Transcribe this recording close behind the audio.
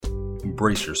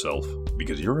brace yourself,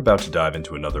 because you're about to dive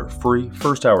into another free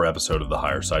first-hour episode of the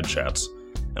Higher Side Chats,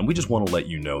 and we just want to let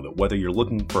you know that whether you're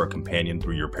looking for a companion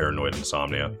through your paranoid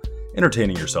insomnia,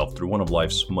 entertaining yourself through one of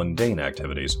life's mundane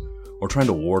activities, or trying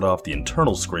to ward off the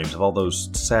internal screams of all those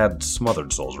sad,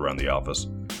 smothered souls around the office,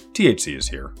 THC is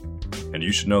here. And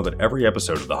you should know that every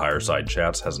episode of the Higher Side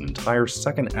Chats has an entire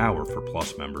second hour for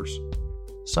Plus members.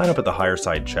 Sign up at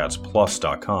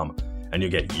thehighersidechatsplus.com and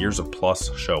you'll get years of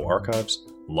Plus show archives,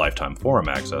 lifetime forum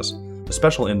access, a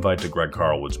special invite to Greg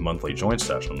Carlwood's monthly joint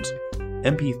sessions,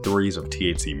 MP3s of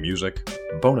THC music,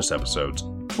 bonus episodes,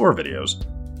 tour videos,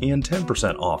 and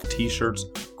 10% off t-shirts,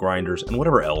 grinders, and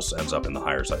whatever else ends up in the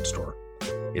Higher Side store.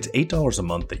 It's $8 a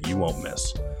month that you won't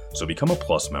miss, so become a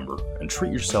Plus member and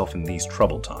treat yourself in these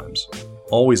troubled times.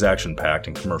 Always action-packed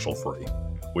and commercial-free,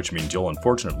 which means you'll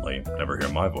unfortunately never hear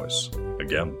my voice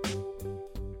again.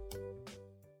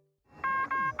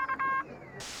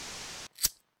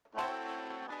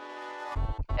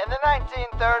 In the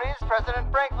 1930s,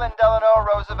 President Franklin Delano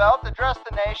Roosevelt addressed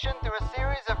the nation through a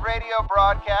series of radio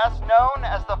broadcasts known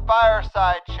as the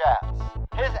Fireside Chats.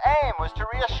 His aim was to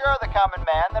reassure the common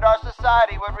man that our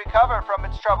society would recover from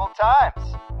its troubled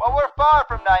times. Well, we're far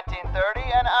from 1930,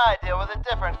 and I deal with a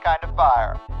different kind of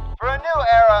fire. For a new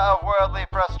era of worldly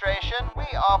frustration, we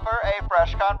offer a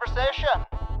fresh conversation.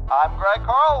 I'm Greg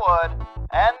Carlwood,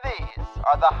 and these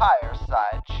are the Higher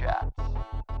Side Chats.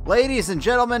 Ladies and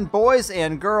gentlemen, boys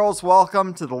and girls,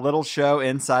 welcome to the little show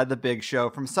inside the big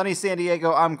show. From sunny San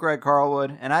Diego, I'm Greg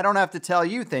Carlwood, and I don't have to tell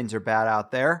you things are bad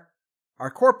out there. Our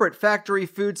corporate factory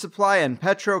food supply and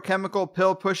petrochemical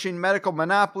pill-pushing medical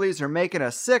monopolies are making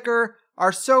us sicker.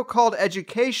 Our so-called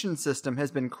education system has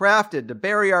been crafted to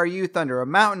bury our youth under a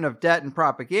mountain of debt and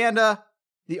propaganda.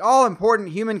 The all-important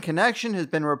human connection has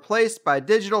been replaced by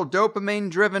digital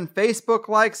dopamine-driven Facebook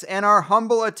likes, and our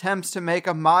humble attempts to make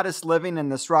a modest living in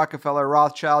this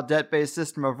Rockefeller-Rothschild debt-based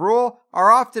system of rule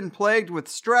are often plagued with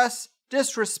stress,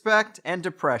 disrespect, and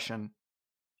depression.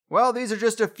 Well, these are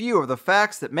just a few of the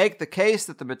facts that make the case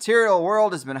that the material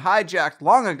world has been hijacked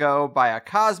long ago by a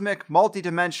cosmic,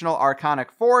 multidimensional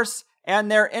archonic force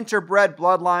and their interbred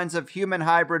bloodlines of human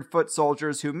hybrid foot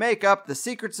soldiers who make up the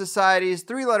secret societies,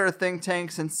 three-letter think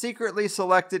tanks, and secretly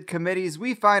selected committees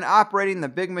we find operating the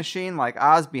big machine like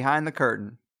Oz behind the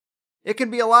curtain. It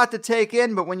can be a lot to take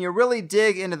in, but when you really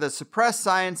dig into the suppressed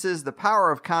sciences, the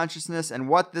power of consciousness, and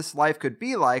what this life could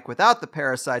be like without the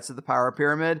parasites of the power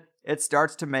pyramid, it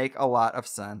starts to make a lot of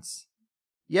sense.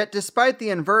 Yet despite the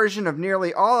inversion of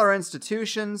nearly all our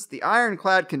institutions, the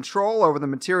ironclad control over the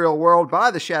material world by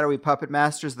the shadowy puppet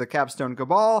masters of the Capstone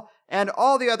Cabal, and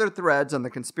all the other threads on the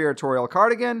conspiratorial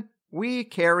cardigan, we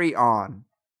carry on.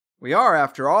 We are,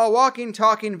 after all, walking,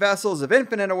 talking vessels of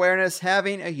infinite awareness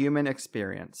having a human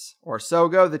experience. Or so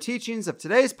go the teachings of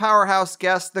today's powerhouse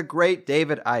guest, the great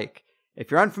David Icke.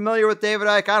 If you're unfamiliar with David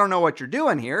Icke, I don't know what you're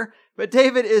doing here, but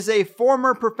David is a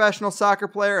former professional soccer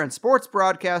player and sports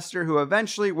broadcaster who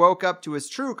eventually woke up to his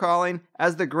true calling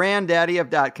as the granddaddy of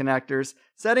dot connectors,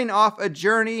 setting off a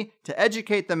journey to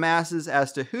educate the masses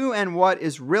as to who and what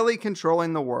is really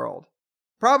controlling the world.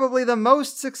 Probably the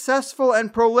most successful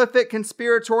and prolific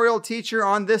conspiratorial teacher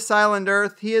on this island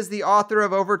Earth, he is the author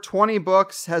of over 20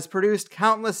 books, has produced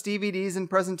countless DVDs and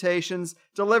presentations,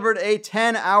 delivered a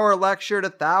 10-hour lecture to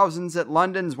thousands at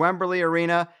London's Wembley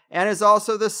Arena, and is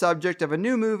also the subject of a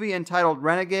new movie entitled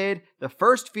Renegade, the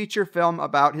first feature film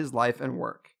about his life and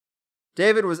work.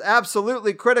 David was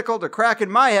absolutely critical to cracking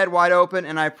my head wide open,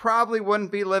 and I probably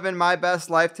wouldn't be living my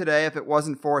best life today if it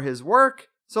wasn't for his work.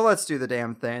 So let's do the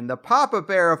damn thing. The Papa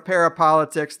Bear of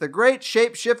parapolitics, the great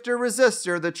shapeshifter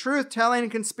resistor, the truth-telling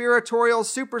conspiratorial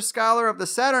super scholar of the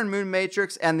Saturn Moon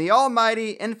Matrix, and the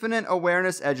almighty infinite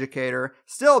awareness educator,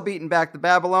 still beating back the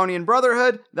Babylonian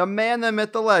Brotherhood, the man, the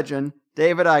myth, the legend,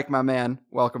 David Icke, my man.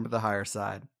 Welcome to the Higher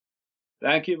Side.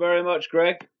 Thank you very much,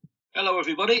 Greg. Hello,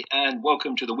 everybody, and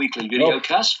welcome to the weekly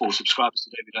videocast for subscribers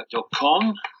to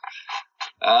davidicke.com.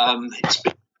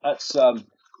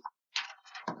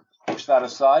 Push that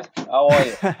aside. How are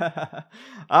you?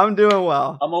 I'm doing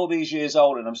well. I'm all these years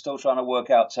old and I'm still trying to work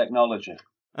out technology.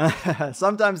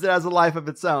 Sometimes it has a life of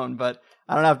its own, but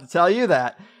I don't have to tell you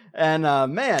that. And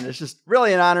man, it's just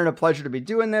really an honor and a pleasure to be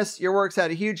doing this. Your work's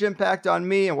had a huge impact on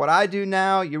me and what I do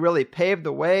now. You really paved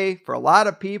the way for a lot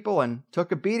of people and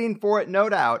took a beating for it, no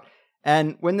doubt.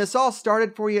 And when this all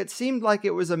started for you, it seemed like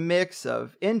it was a mix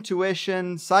of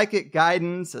intuition, psychic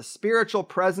guidance, a spiritual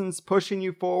presence pushing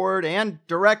you forward, and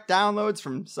direct downloads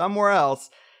from somewhere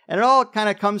else. And it all kind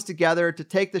of comes together to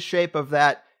take the shape of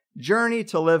that journey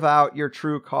to live out your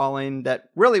true calling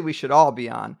that really we should all be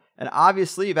on. And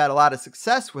obviously you've had a lot of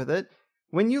success with it.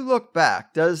 When you look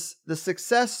back, does the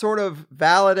success sort of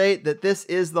validate that this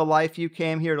is the life you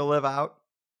came here to live out?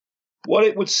 Well,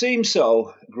 it would seem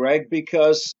so, Greg,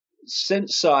 because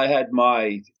since I had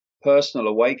my personal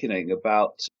awakening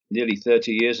about nearly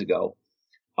 30 years ago,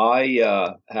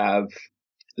 I have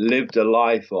lived a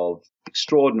life of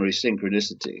extraordinary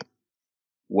synchronicity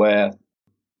where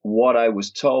what I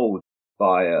was told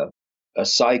by a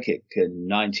psychic in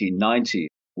 1990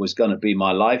 was going to be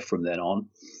my life from then on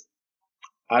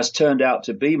has turned out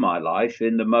to be my life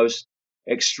in the most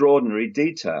extraordinary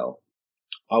detail.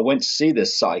 I went to see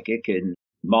this psychic in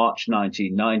March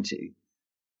 1990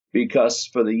 because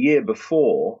for the year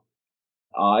before,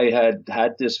 I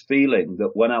had this feeling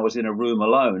that when I was in a room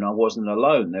alone, I wasn't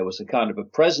alone. There was a kind of a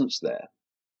presence there.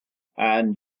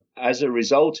 And as a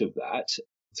result of that,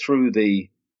 through the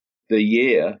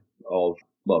year of,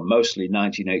 well, mostly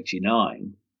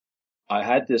 1989, I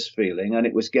had this feeling and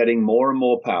it was getting more and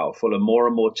more powerful and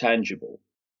more tangible.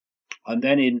 And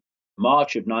then in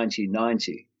March of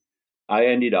 1990, I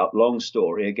ended up, long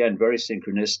story, again, very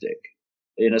synchronistic,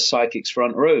 in a psychic's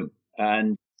front room.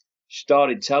 And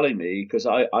started telling me, because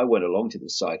I went along to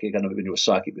this psychic, I'd never been to a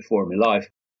psychic before in my life.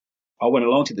 I went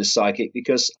along to this psychic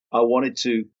because I wanted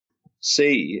to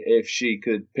see if she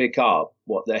could pick up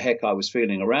what the heck I was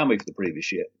feeling around me for the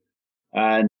previous year.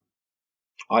 And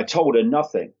I told her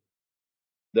nothing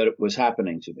that was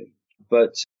happening to me.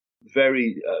 But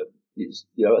very, I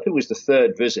think it was the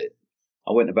third visit.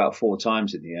 I went about 4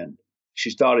 times in the end.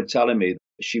 She started telling me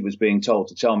she was being told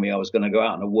to tell me I was going to go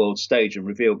out on a world stage and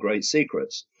reveal great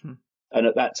secrets. And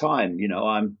at that time,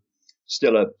 I'm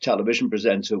still a television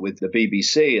presenter with the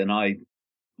BBC, and I'm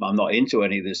not into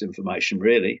any of this information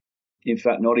really. In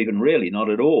fact, not even really, not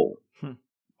at all.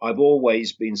 I've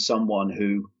always been someone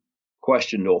who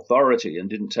questioned authority and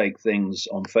didn't take things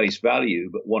on face value,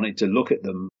 but wanted to look at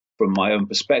them from my own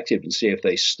perspective and see if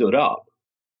they stood up.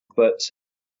 But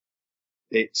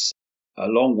it's a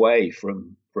long way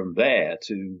from there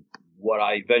to what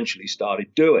I eventually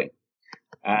started doing.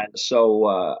 And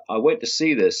so I went to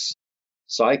see this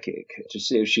psychic to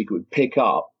see if she could pick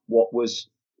up what was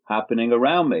happening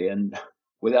around me. And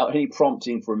without any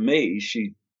prompting from me,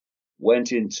 she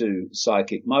went into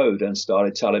psychic mode and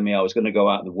started telling me I was going to go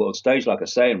out on the world stage, like I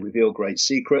say, and reveal great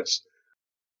secrets,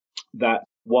 that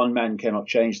one man cannot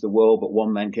change the world, but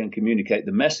one man can communicate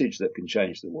the message that can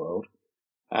change the world,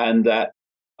 and that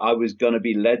I was going to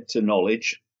be led to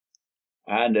knowledge,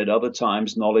 and at other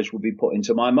times knowledge would be put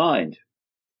into my mind.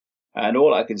 And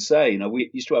all I can say, we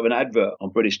used to have an advert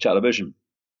on British television,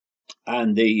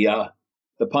 and the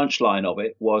punchline of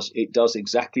it was, it does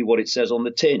exactly what it says on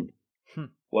the tin.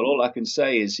 Well, all I can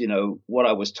say is, what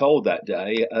I was told that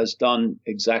day has done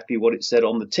exactly what it said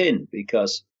on the tin,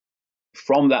 because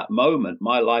from that moment,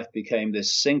 my life became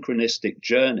this synchronistic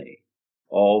journey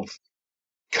of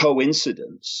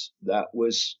coincidence that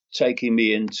was taking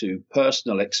me into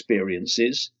personal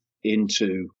experiences,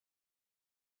 into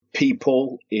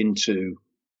people, into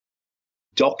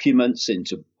documents,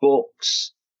 into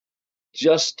books,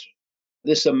 just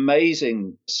this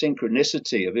amazing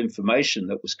synchronicity of information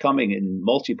that was coming in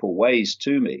multiple ways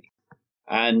to me.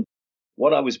 And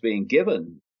what I was being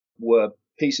given were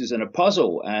pieces in a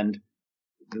puzzle, and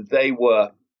they were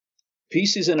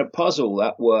pieces in a puzzle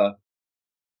that were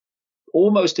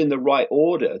almost in the right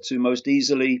order to most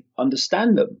easily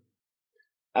understand them.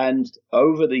 And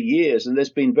over the years, and there's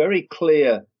been very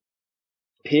clear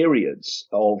periods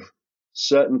of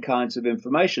certain kinds of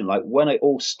information, like when it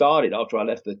all started after I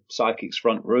left the psychic's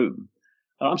front room,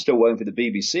 and I'm still working for the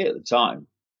BBC at the time,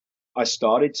 I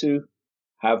started to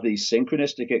have these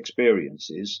synchronistic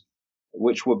experiences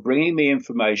which were bringing me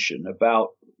information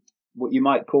about what you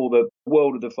might call the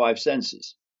world of the 5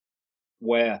 senses,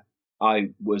 where I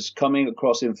was coming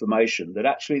across information that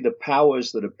actually the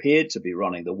powers that appeared to be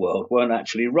running the world weren't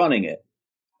actually running it.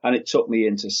 And it took me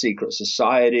into secret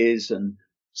societies and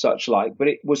such like, but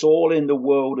it was all in the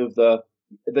world of the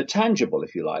tangible,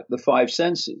 if you like, the 5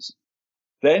 senses.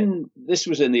 Then this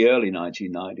was in the early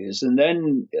 1990s, and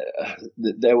then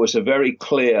there was a very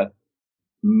clear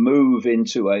move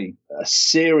into a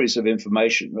series of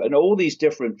information and all these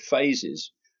different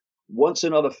phases. Once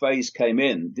another phase came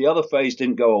in, the other phase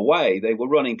didn't go away. They were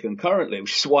running concurrently,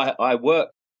 which is why I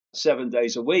worked 7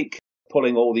 days a week,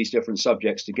 pulling all these different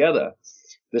subjects together.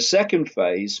 The second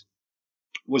phase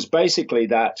was basically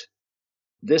that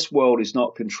this world is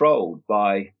not controlled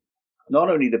by not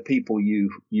only the people you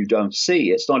don't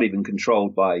see, it's not even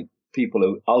controlled by people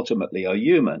who ultimately are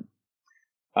human.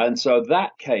 And so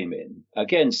that came in,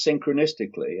 again,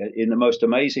 synchronistically, in the most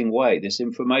amazing way. This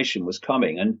information was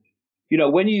coming. And,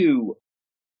 when you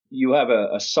you have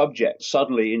a subject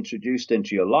suddenly introduced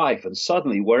into your life, and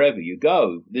suddenly wherever you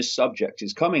go, this subject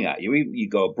is coming at you. You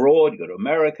go abroad, you go to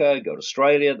America, you go to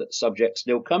Australia, that subject's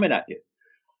still coming at you.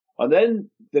 And then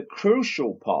the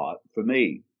crucial part for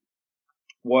me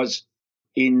was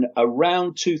in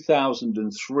around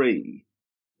 2003,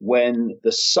 when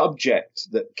the subject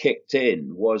that kicked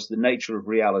in was the nature of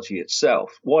reality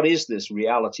itself. What is this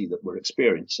reality that we're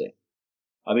experiencing?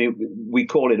 I mean, we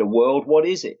call it a world. What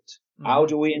is it? Mm-hmm. How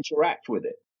do we interact with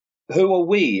it? Who are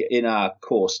we in our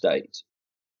core state?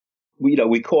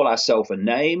 We call ourselves a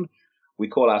name, we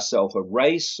call ourselves a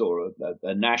race or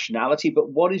a nationality, but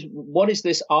what is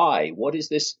this I? What is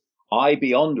this I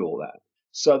beyond all that?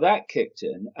 So that kicked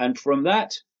in, and from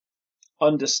that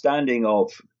understanding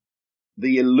of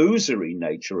the illusory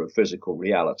nature of physical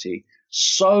reality,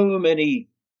 so many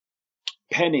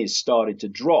pennies started to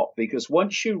drop, because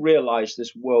once you realize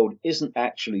this world isn't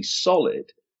actually solid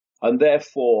and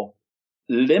therefore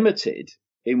limited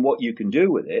in what you can do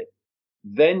with it,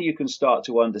 then you can start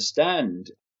to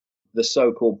understand the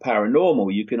so-called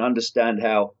paranormal. You can understand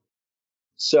how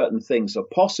certain things are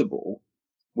possible,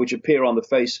 which appear on the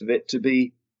face of it to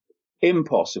be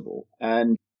impossible.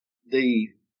 And the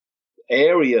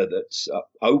area that's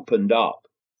opened up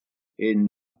in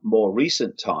more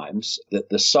recent times, that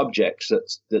the subjects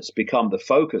that's become the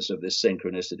focus of this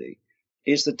synchronicity,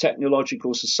 is the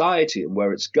technological society and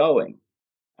where it's going,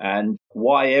 and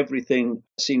why everything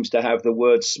seems to have the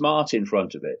word smart in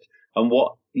front of it, and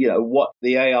what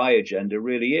the AI agenda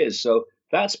really is. So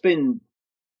that's been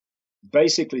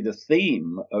basically the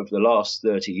theme of the last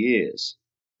 30 years,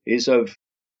 is of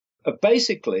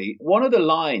basically one of the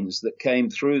lines that came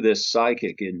through this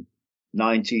psychic in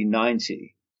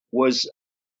 1990 was,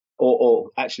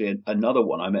 or actually another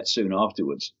one I met soon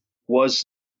afterwards, was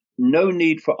no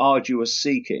need for arduous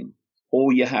seeking.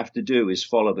 All you have to do is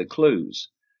follow the clues.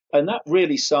 And that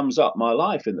really sums up my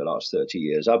life in the last 30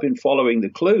 years. I've been following the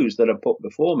clues that are put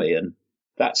before me. And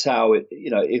that's how it,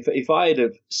 if I had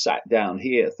have sat down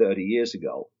here 30 years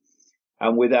ago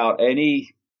and without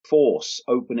any force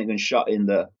opening and shutting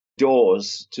the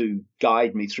doors to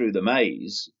guide me through the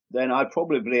maze, then I'd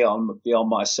probably be on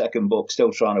my second book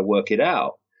still trying to work it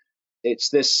out. It's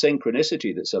this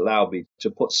synchronicity that's allowed me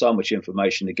to put so much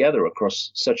information together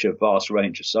across such a vast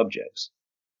range of subjects.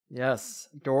 Yes,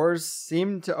 doors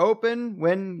seem to open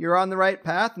when you're on the right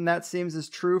path, and that seems as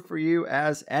true for you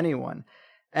as anyone.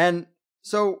 And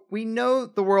so we know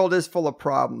the world is full of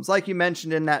problems, like you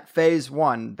mentioned in that phase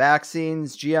 1,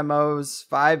 vaccines, GMOs,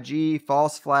 5G,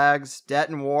 false flags, debt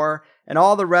and war, and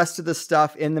all the rest of the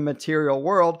stuff in the material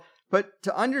world. But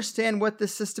to understand what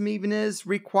this system even is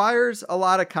requires a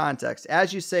lot of context.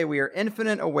 As you say, we are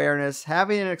infinite awareness,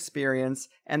 having an experience,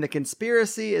 and the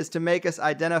conspiracy is to make us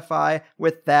identify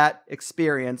with that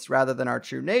experience rather than our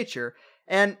true nature.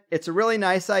 And it's a really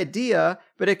nice idea,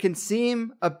 but it can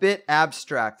seem a bit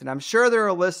abstract. And I'm sure there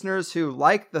are listeners who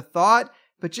like the thought,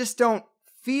 but just don't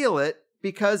feel it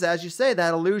because, as you say,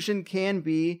 that illusion can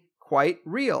be quite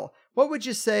real. What would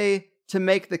you say to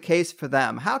make the case for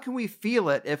them? How can we feel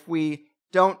it if we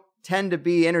don't tend to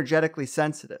be energetically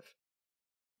sensitive?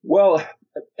 Well,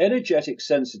 energetic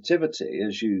sensitivity,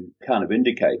 as you kind of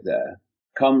indicate there,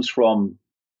 comes from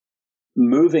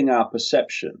moving our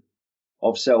perception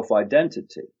of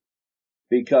self-identity.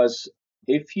 Because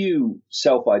if you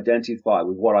self-identify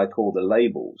with what I call the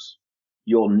labels,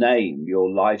 your name,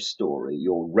 your life story,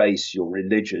 your race, your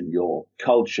religion, your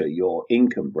culture, your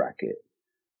income bracket,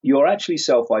 you're actually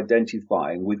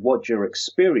self-identifying with what you're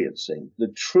experiencing.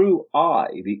 The true I,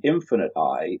 the infinite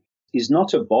I, is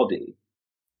not a body.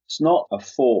 It's not a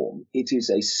form. It is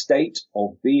a state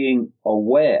of being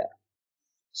aware.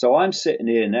 So I'm sitting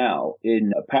here now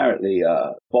in apparently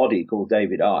a body called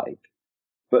David Icke,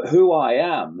 but who I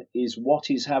am is what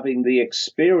is having the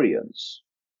experience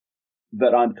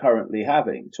that I'm currently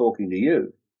having, talking to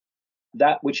you.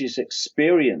 That which is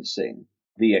experiencing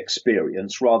the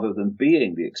experience rather than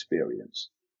being the experience.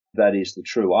 That is the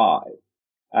true I.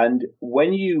 And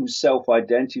when you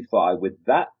self-identify with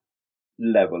that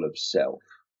level of self,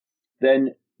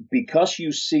 then because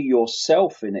you see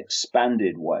yourself in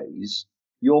expanded ways,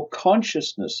 your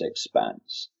consciousness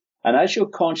expands. And as your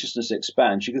consciousness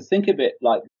expands, you can think of it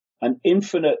like an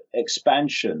infinite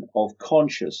expansion of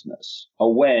consciousness,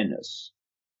 awareness.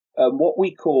 What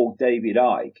we call David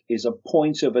Icke is a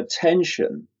point of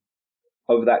attention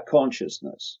of that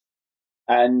consciousness.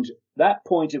 And that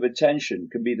point of attention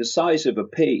can be the size of a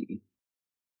pea,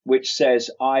 which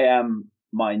says, I am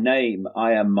my name,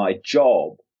 I am my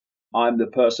job, I'm the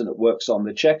person that works on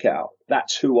the checkout.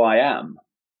 That's who I am.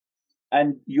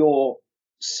 And your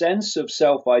sense of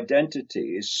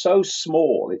self-identity is so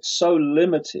small, it's so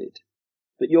limited,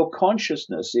 that your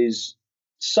consciousness is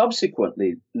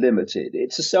subsequently limited.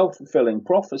 It's a self-fulfilling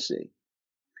prophecy.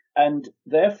 And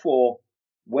therefore,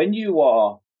 when you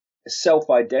are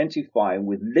self-identifying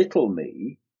with little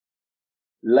me,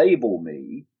 label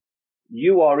me,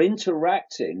 you are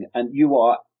interacting and you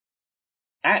are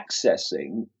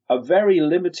accessing a very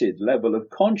limited level of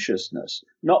consciousness,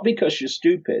 not because you're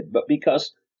stupid, but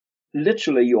because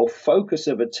literally your focus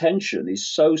of attention is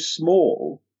so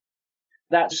small.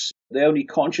 That's the only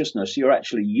consciousness you're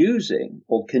actually using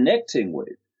or connecting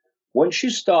with. Once you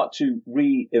start to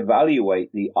reevaluate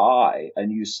the I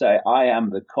and you say, I am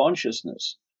the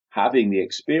consciousness having the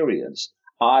experience,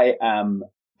 I am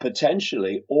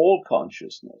potentially all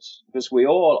consciousness, because we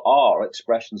all are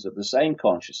expressions of the same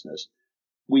consciousness.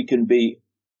 We can be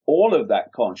all of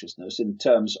that consciousness in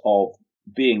terms of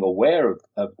being aware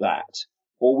of that,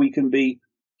 or we can be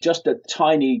just a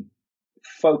tiny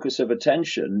focus of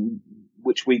attention,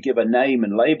 which we give a name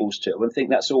and labels to and think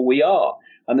that's all we are.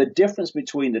 And the difference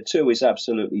between the two is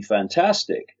absolutely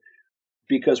fantastic,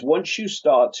 because once you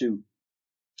start to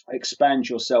expand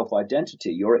your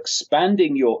self-identity, you're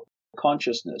expanding your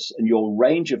consciousness and your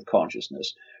range of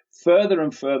consciousness further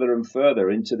and further and further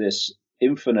into this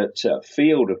infinite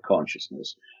field of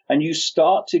consciousness. And you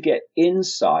start to get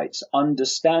insights,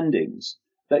 understandings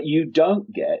that you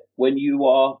don't get when you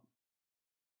are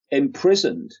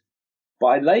imprisoned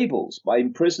by labels,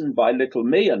 imprisoned by little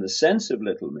me and the sense of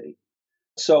little me.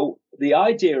 So the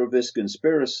idea of this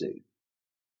conspiracy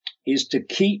is to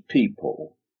keep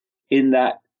people in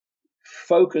that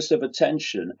focus of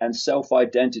attention and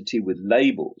self-identity with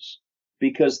labels,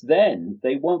 because then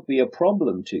they won't be a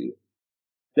problem to you.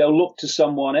 They'll look to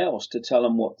someone else to tell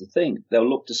them what to think. They'll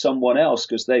look to someone else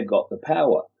because they've got the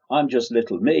power. I'm just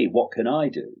little me. What can I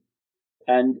do?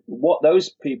 And what those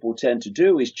people tend to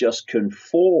do is just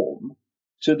conform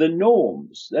to the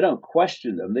norms. They don't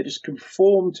question them. They just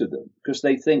conform to them because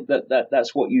they think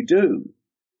that's what you do.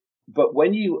 But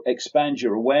when you expand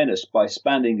your awareness by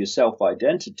expanding your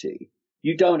self-identity,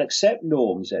 you don't accept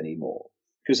norms anymore.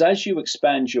 Because as you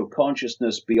expand your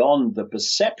consciousness beyond the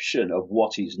perception of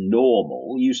what is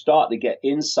normal, you start to get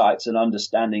insights and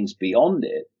understandings beyond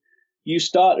it. You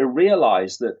start to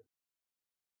realize that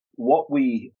what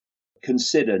we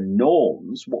consider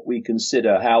norms, what we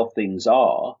consider how things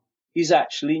are, is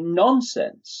actually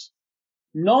nonsense.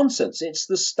 Nonsense. It's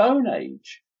the Stone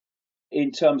Age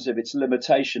in terms of its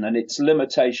limitation and its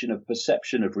limitation of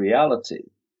perception of reality.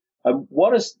 And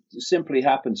what has simply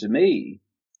happened to me,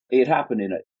 it happened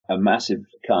in a massive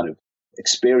kind of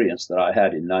experience that I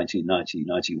had in 1990,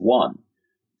 91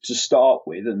 to start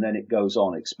with, and then it goes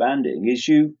on expanding, is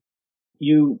you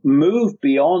move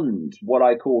beyond what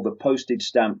I call the postage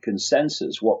stamp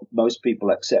consensus, what most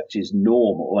people accept is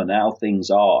normal and how things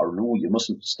are. And you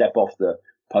mustn't step off the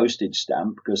postage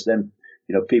stamp because then,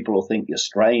 people will think you're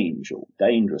strange or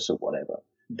dangerous or whatever.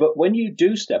 But when you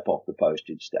do step off the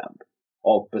postage stamp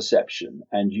of perception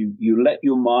and you let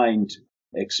your mind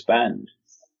expand,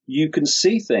 you can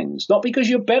see things, not because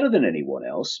you're better than anyone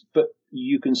else, but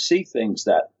you can see things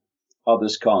that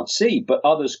others can't see, but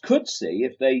others could see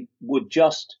if they would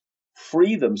just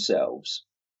free themselves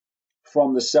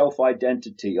from the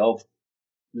self-identity of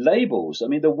labels. I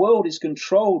mean, the world is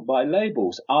controlled by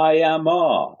labels. I am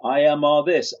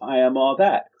this, I am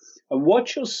that. And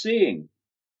what you're seeing,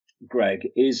 Greg,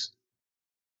 is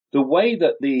the way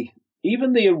that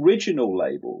even the original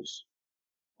labels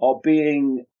are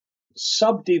being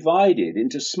subdivided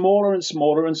into smaller and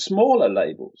smaller and smaller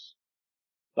labels.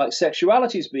 Like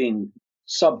sexuality is being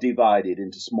subdivided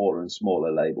into smaller and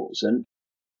smaller labels. And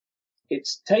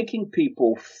it's taking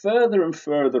people further and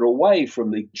further away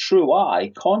from the true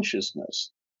I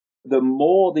consciousness. The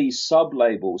more these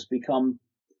sub-labels become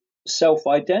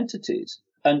self-identities.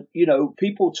 And,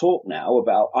 people talk now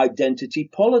about identity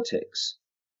politics,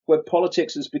 where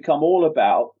politics has become all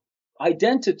about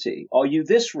identity. Are you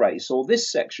this race or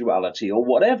this sexuality or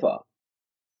whatever?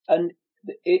 And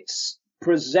it's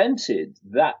presented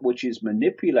that which is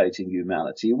manipulating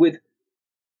humanity with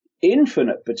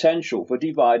infinite potential for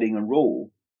dividing and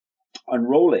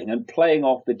ruling and playing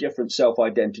off the different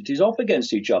self-identities off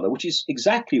against each other, which is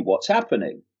exactly what's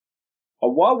happening.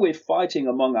 And while we're fighting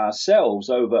among ourselves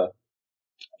over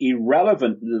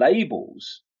irrelevant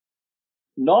labels,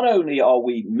 not only are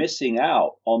we missing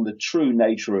out on the true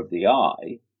nature of the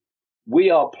I, we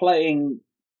are playing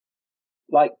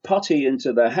like putty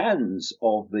into the hands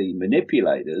of the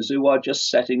manipulators who are just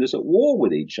setting us at war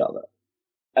with each other.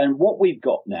 And what we've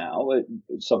got now,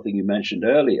 something you mentioned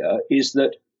earlier, is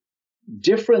that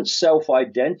different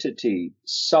self-identity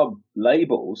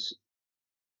sub-labels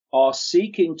are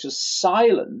seeking to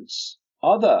silence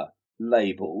other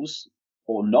labels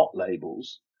or not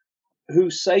labels who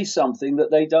say something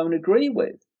that they don't agree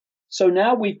with. So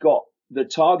now we've got the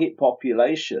target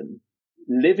population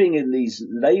living in these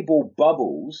label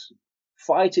bubbles,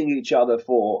 fighting each other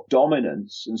for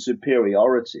dominance and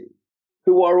superiority,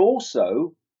 who are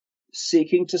also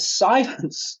seeking to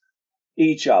silence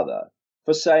each other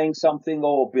for saying something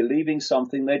or believing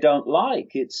something they don't like.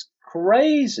 It's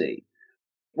crazy.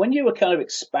 When you kind of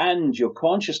expand your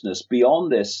consciousness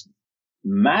beyond this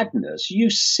madness, you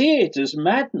see it as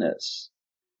madness.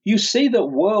 You see the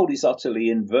world is utterly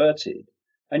inverted,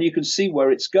 and you can see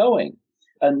where it's going.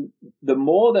 And the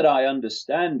more that I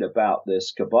understand about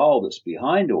this cabal that's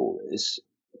behind all this,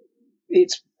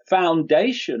 its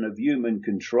foundation of human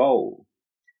control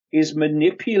is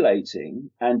manipulating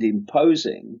and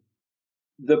imposing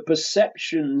the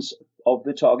perceptions of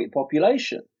the target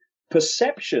population.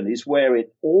 Perception is where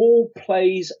it all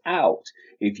plays out.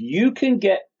 If you can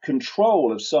get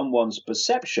control of someone's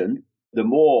perception, the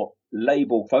more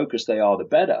label focused they are, the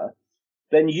better,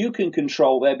 then you can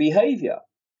control their behavior.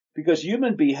 Because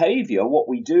human behavior, what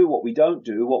we do, what we don't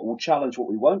do, what we'll challenge, what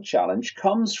we won't challenge,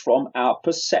 comes from our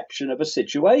perception of a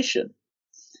situation.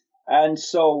 And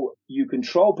so you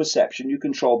control perception, you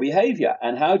control behavior.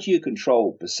 And how do you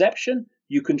control perception?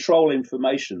 You control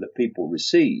information that people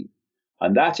receive.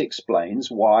 And that explains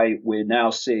why we're now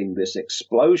seeing this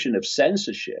explosion of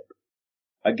censorship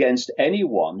against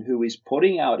anyone who is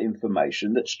putting out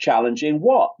information that's challenging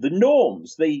what? The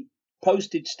norms, the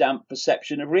postage stamp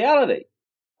perception of reality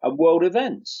and world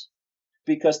events.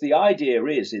 Because the idea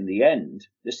is, in the end,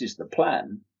 this is the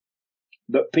plan,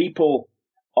 that people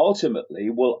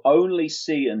ultimately will only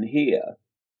see and hear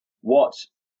what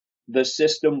the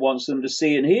system wants them to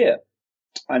see and hear.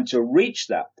 And to reach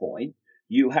that point,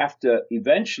 you have to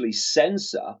eventually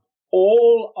censor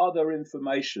all other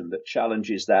information that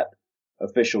challenges that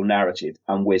official narrative.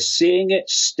 And we're seeing it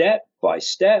step by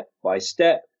step by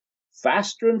step,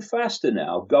 faster and faster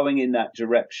now, going in that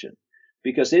direction.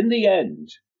 Because in the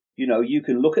end, you know, you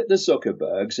can look at the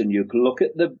Zuckerbergs and you can look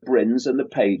at the Brins and the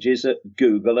Pages at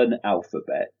Google and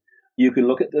Alphabet. You can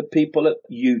look at the people at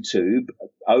YouTube,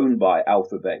 owned by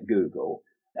Alphabet, Google,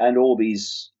 and all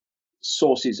these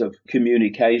sources of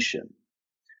communication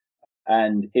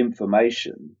and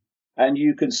information. And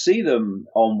you can see them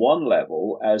on one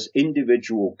level as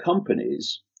individual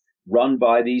companies run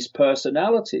by these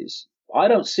personalities. I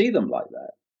don't see them like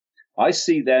that. I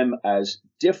see them as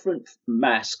different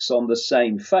masks on the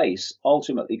same face,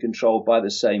 ultimately controlled by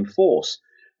the same force.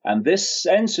 And this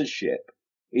censorship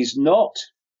is not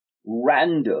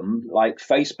random, like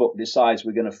Facebook decides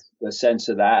we're going to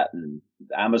censor that, and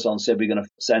Amazon said we're going to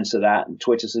censor that, and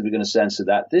Twitter said we're going to censor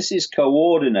that. This is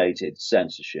coordinated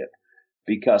censorship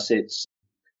because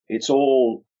it's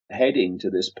all heading to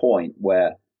this point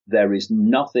where there is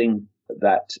nothing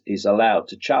that is allowed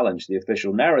to challenge the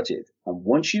official narrative. And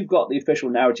once you've got the official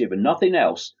narrative and nothing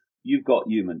else, you've got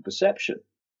human perception.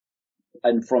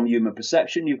 And from human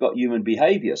perception, you've got human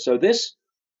behavior. So this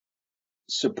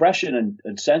suppression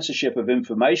and censorship of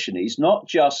information is not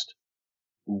just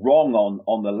wrong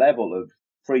on the level of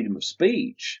freedom of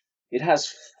speech. It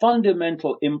has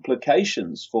fundamental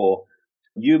implications for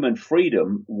human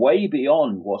freedom way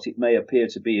beyond what it may appear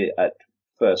to be at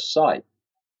first sight.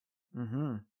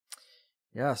 Mm-hmm.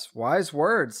 Yes, wise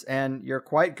words. And you're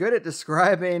quite good at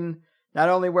describing not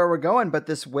only where we're going, but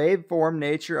this waveform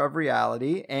nature of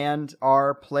reality and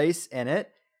our place in it.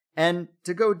 And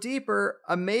to go deeper,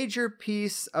 a major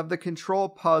piece of the control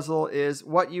puzzle is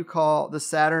what you call the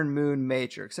Saturn-Moon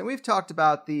matrix. And we've talked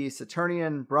about the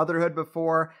Saturnian Brotherhood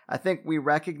before. I think we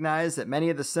recognize that many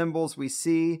of the symbols we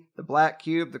see, the black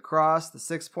cube, the cross, the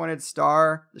six-pointed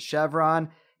star, the chevron,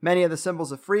 many of the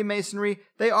symbols of Freemasonry,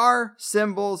 they are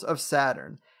symbols of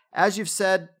Saturn. As you've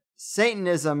said,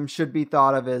 Satanism should be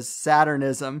thought of as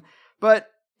Saturnism, but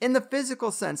in the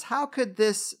physical sense, how could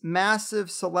this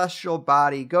massive celestial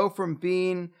body go from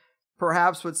being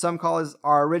perhaps what some call as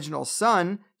our original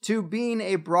sun to being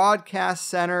a broadcast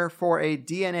center for a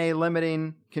DNA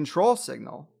limiting control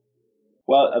signal?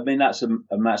 Well, I mean, that's a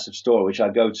massive story, which I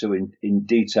go to in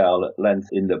detail at length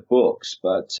in the books,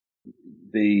 but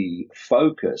the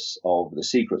focus of the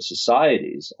secret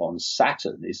societies on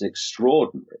Saturn is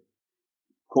extraordinary.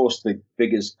 Of course, the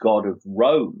biggest god of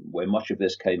Rome, where much of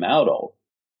this came out of,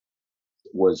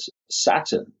 was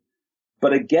Saturn.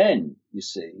 But again, you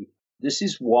see, this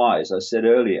is why, as I said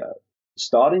earlier,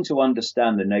 starting to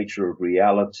understand the nature of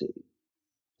reality,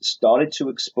 started to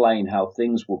explain how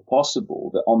things were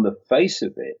possible that on the face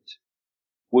of it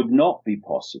would not be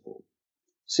possible.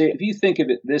 See, if you think of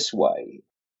it this way,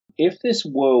 if this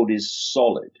world is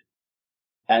solid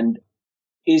and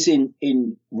is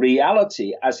in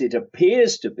reality as it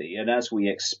appears to be and as we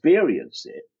experience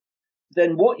it,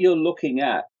 then what you're looking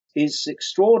at is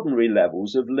extraordinary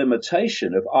levels of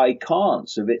limitation, of I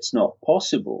can'ts, of it's not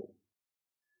possible.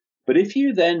 But if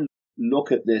you then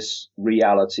look at this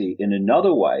reality in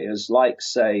another way, as like,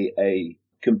 say, a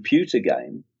computer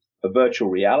game, a virtual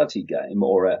reality game,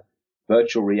 or a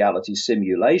virtual reality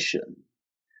simulation,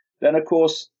 then of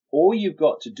course, all you've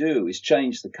got to do is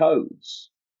change the codes,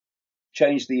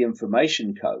 change the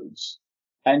information codes,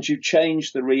 and you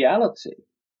change the reality.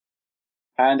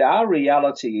 And our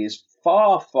reality is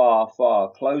far, far,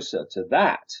 far closer to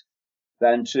that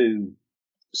than to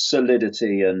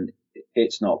solidity and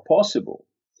it's not possible.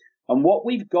 And what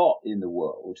we've got in the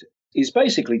world is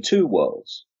basically two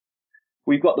worlds.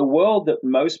 We've got the world that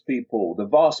most people, the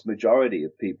vast majority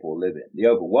of people live in, the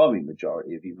overwhelming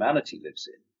majority of humanity lives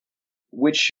in,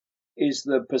 which is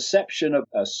the perception of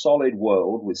a solid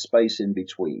world with space in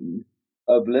between,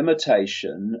 of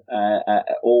limitation,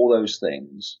 all those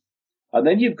things. And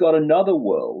then you've got another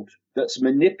world that's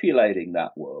manipulating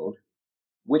that world,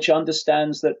 which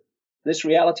understands that this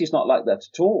reality is not like that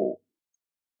at all.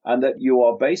 And that you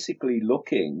are basically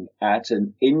looking at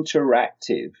an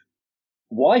interactive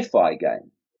Wi-Fi game,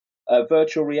 a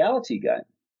virtual reality game.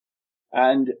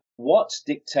 And what's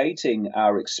dictating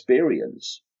our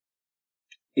experience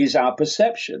is our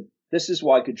perception. This is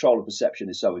why control of perception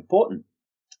is so important.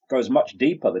 It goes much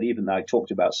deeper than even I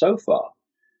talked about so far.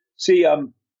 See,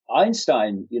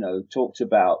 Einstein, talked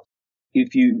about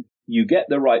if you get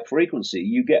the right frequency,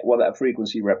 you get what that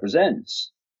frequency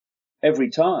represents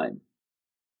every time.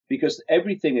 Because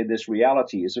everything in this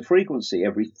reality is a frequency.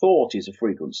 Every thought is a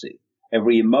frequency.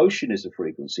 Every emotion is a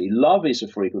frequency. Love is a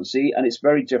frequency, and it's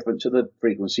very different to the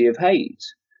frequency of hate.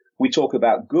 We talk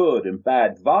about good and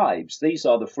bad vibes. These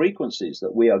are the frequencies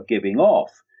that we are giving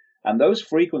off. And those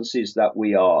frequencies that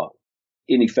we are,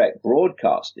 in effect,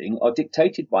 broadcasting are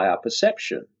dictated by our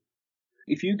perception.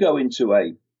 If you go into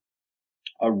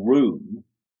a room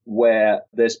where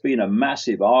there's been a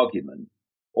massive argument,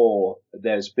 or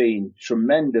there's been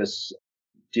tremendous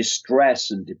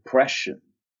distress and depression,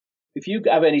 if you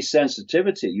have any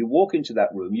sensitivity, you walk into that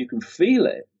room, you can feel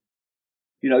it.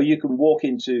 You can walk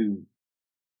into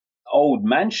old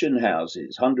mansion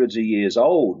houses, hundreds of years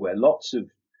old, where lots of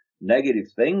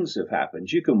negative things have happened.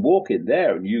 You can walk in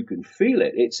there and you can feel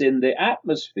it. It's in the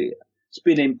atmosphere. It's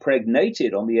been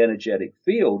impregnated on the energetic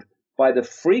field by the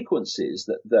frequencies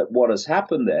that what has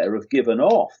happened there have given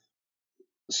off.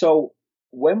 So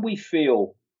when we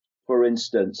feel, for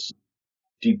instance,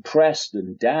 depressed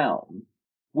and down,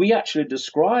 we actually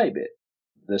describe it,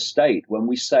 the state, when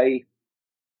we say,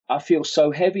 I feel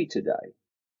so heavy today.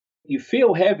 You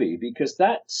feel heavy because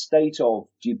that state of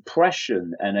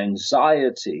depression and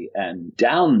anxiety and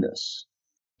downness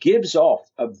gives off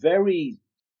a very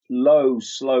low,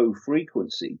 slow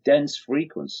frequency, dense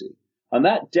frequency. And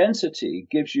that density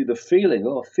gives you the feeling,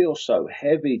 I feel so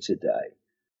heavy today.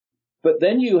 But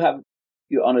then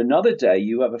on another day,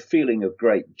 you have a feeling of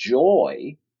great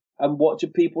joy. And what do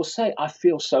people say? I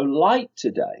feel so light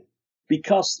today.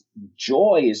 Because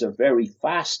joy is a very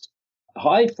fast,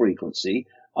 high frequency,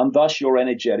 and thus your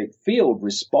energetic field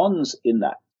responds in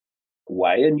that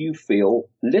way, and you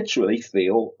literally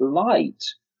feel light.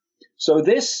 So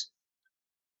this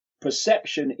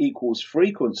perception equals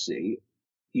frequency.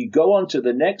 You go on to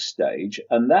the next stage,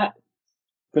 and that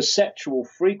perceptual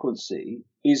frequency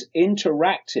is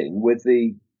interacting with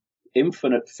the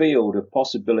infinite field of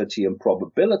possibility and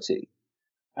probability.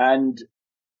 And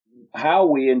how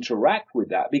we interact with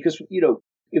that, because,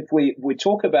 if we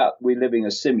talk about we're living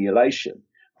a simulation,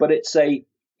 but it's a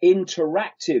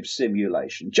interactive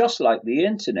simulation, just like the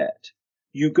internet.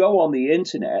 You go on the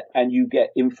internet and you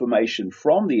get information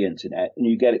from the internet and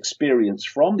you get experience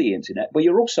from the internet, but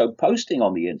you're also posting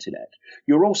on the internet.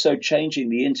 You're also changing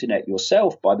the internet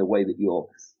yourself by the way that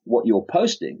what you're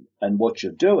posting and what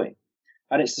you're doing.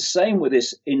 And it's the same with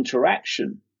this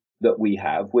interaction that we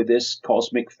have with this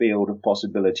cosmic field of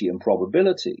possibility and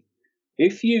probability.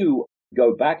 If you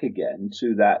go back again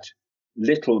to that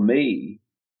little me,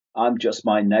 I'm just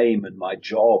my name and my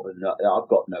job and I've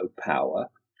got no power,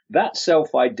 that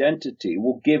self-identity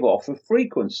will give off a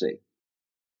frequency.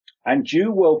 And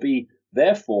you will be,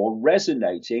 therefore,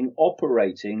 resonating,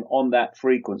 operating on that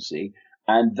frequency.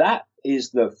 And that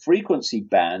is the frequency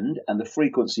band and the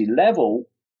frequency level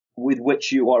with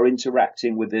which you are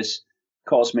interacting with this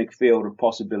cosmic field of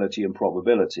possibility and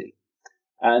probability.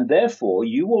 And therefore,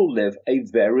 you will live a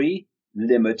very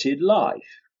limited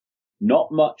life.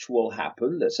 Not much will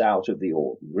happen that's out of the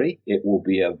ordinary. It will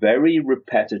be a very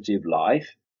repetitive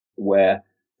life where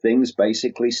things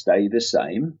basically stay the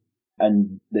same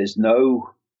and there's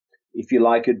no, if you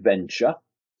like, adventure,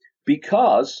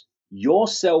 because your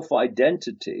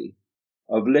self-identity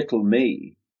of little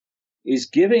me is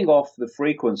giving off the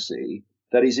frequency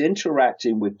that is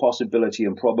interacting with possibility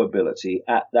and probability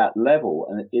at that level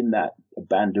and in that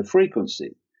band of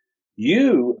frequency.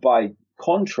 You, by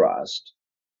contrast,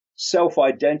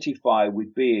 self-identify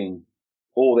with being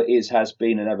all that is, has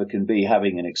been, and ever can be,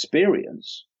 having an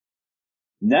experience.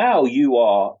 Now you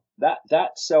are,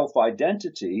 that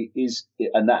self-identity is,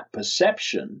 and that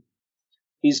perception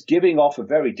is giving off a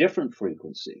very different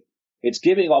frequency. It's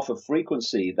giving off a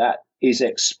frequency that is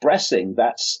expressing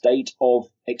that state of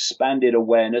expanded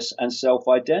awareness and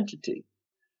self-identity.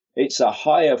 It's a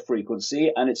higher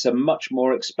frequency and it's a much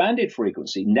more expanded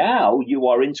frequency. Now you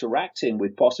are interacting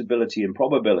with possibility and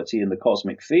probability in the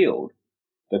cosmic field,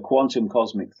 the quantum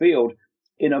cosmic field,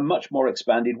 in a much more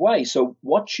expanded way. So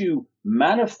what you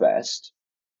manifest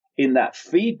in that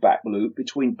feedback loop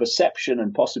between perception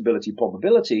and possibility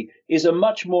probability is a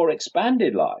much more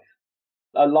expanded life.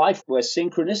 A life where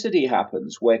synchronicity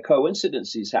happens, where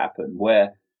coincidences happen,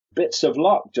 where bits of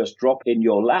luck just drop in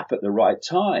your lap at the right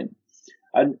time.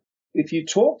 And if you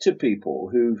talk to people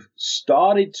who've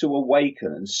started to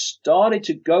awaken and started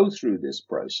to go through this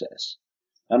process,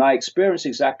 and I experience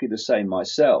exactly the same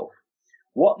myself,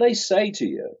 what they say to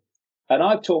you, and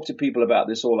I've talked to people about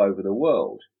this all over the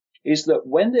world, is that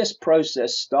when this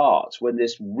process starts, when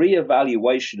this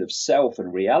reevaluation of self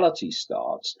and reality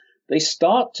starts, they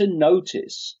start to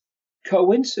notice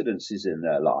coincidences in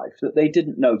their life that they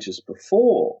didn't notice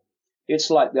before. It's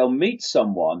like they'll meet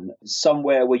someone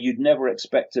somewhere where you'd never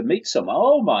expect to meet someone.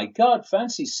 Oh my God,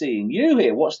 fancy seeing you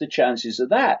here. What's the chances of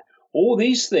that? All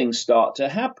these things start to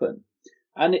happen.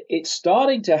 And it's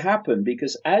starting to happen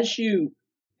because as you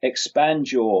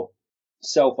expand your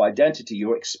self-identity,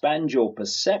 you expand your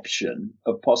perception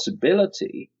of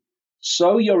possibility,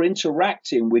 so you're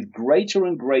interacting with greater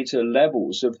and greater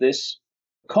levels of this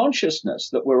consciousness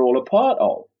that we're all a part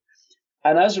of.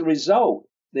 And as a result,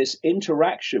 this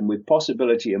interaction with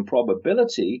possibility and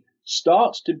probability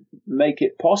starts to make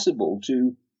it possible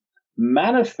to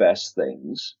manifest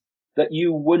things that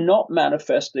you were not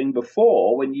manifesting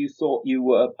before when you thought you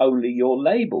were only your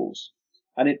labels.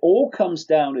 And it all comes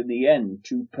down in the end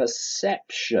to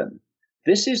perception.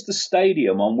 This is the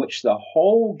stadium on which the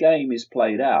whole game is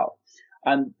played out.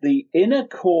 And the inner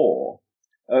core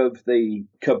of the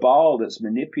cabal that's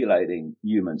manipulating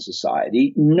human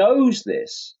society knows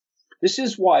this. This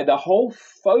is why the whole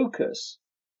focus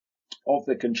of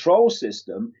the control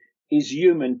system is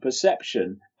human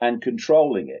perception and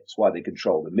controlling it. It's why they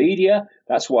control the media.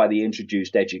 That's why they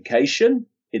introduced education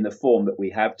in the form that we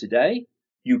have today.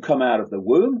 You come out of the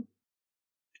womb,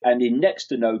 and in next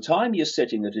to no time, you're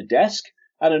sitting at a desk,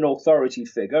 and an authority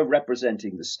figure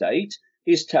representing the state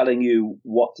is telling you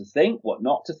what to think, what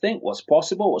not to think, what's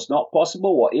possible, what's not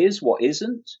possible, what is, what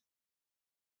isn't.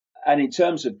 And in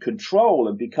terms of control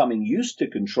and becoming used to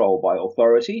control by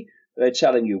authority, they're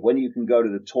telling you when you can go to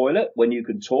the toilet, when you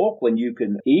can talk, when you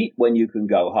can eat, when you can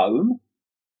go home.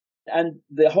 And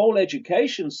the whole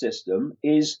education system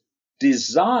is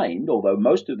designed, although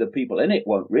most of the people in it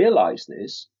won't realize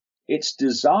this, it's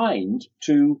designed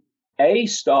to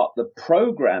start the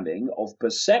programming of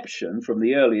perception from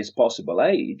the earliest possible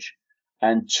age,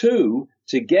 and two,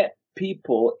 to get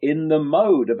people in the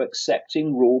mode of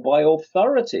accepting rule by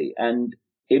authority and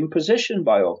imposition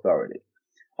by authority.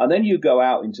 And then you go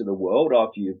out into the world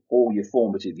after all your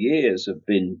formative years have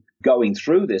been going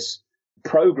through this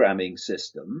programming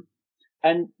system,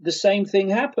 and the same thing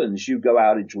happens. You go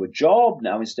out into a job.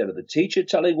 Now, instead of the teacher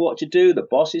telling you what to do, the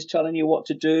boss is telling you what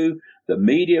to do. The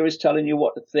media is telling you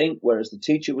what to think, whereas the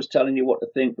teacher was telling you what to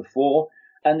think before.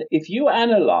 And if you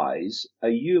analyze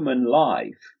a human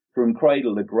life from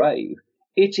cradle to grave,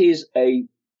 it is a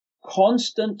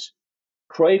constant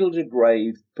cradle to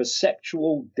grave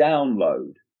perceptual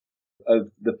download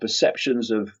of the perceptions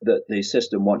of that the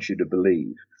system wants you to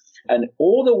believe. And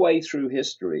all the way through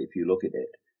history, if you look at it,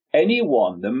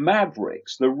 anyone, the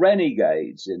mavericks, the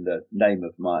renegades, in the name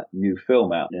of my new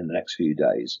film out in the next few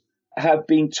days, have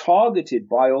been targeted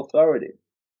by authority.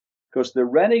 Because the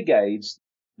renegades,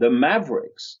 the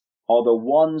mavericks, are the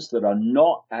ones that are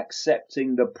not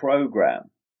accepting the program.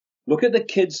 Look at the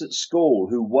kids at school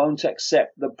who won't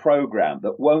accept the program,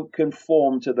 that won't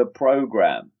conform to the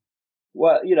program.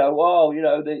 Well,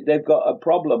 they've got a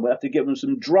problem. We'll have to give them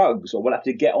some drugs, or we'll have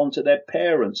to get onto their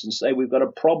parents and say we've got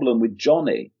a problem with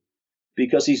Johnny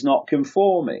because he's not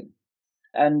conforming.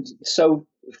 And so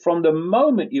from the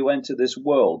moment you enter this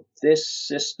world, this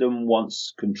system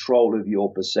wants control of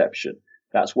your perception.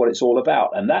 That's what it's all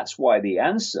about. And that's why the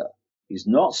answer is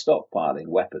not stockpiling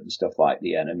weapons to fight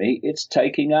the enemy. It's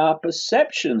taking our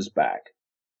perceptions back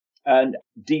and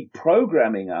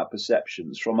deprogramming our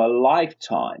perceptions from a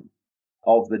lifetime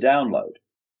of the download.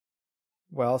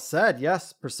 Well said.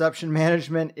 Yes, perception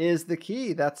management is the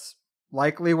key. That's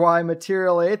likely why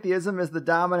material atheism is the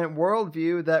dominant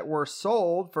worldview that we're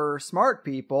sold for smart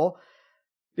people,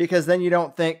 because then you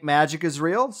don't think magic is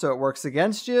real, so it works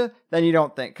against you. Then you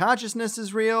don't think consciousness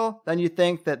is real. Then you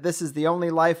think that this is the only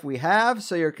life we have,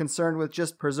 so you're concerned with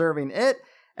just preserving it.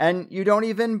 And you don't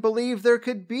even believe there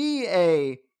could be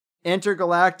a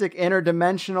intergalactic,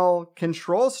 interdimensional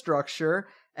control structure,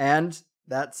 and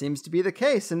that seems to be the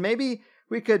case. And maybe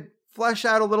we could flesh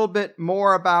out a little bit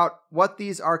more about what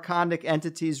these archonic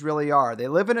entities really are. They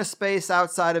live in a space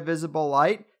outside of visible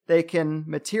light. They can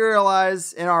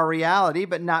materialize in our reality,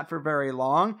 but not for very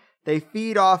long. They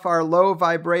feed off our low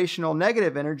vibrational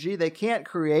negative energy. They can't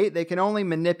create. They can only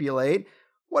manipulate.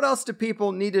 What else do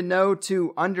people need to know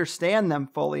to understand them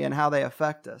fully and how they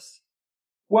affect us?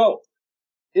 Well,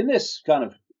 in this kind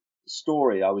of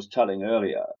story I was telling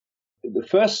earlier, the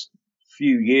first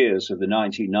few years of the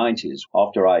 1990s,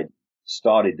 after I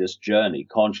started this journey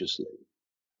consciously,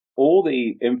 all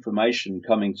the information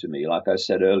coming to me, like I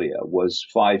said earlier, was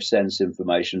 5 sense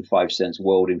information, 5 sense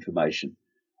world information.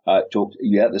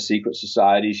 The secret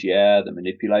societies, the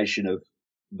manipulation of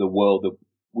the world that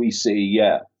we see,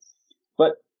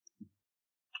 But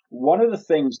one of the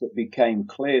things that became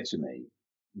clear to me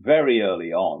very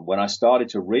early on, when I started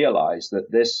to realize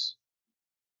that this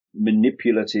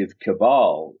manipulative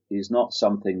cabal is not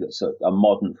something that's a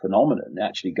modern phenomenon, it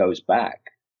actually goes back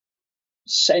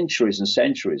centuries and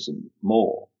centuries and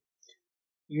more.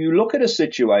 You look at a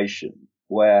situation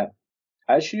where,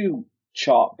 as you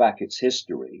chart back its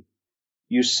history,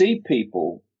 you see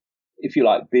people, if you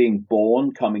like, being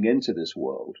born, coming into this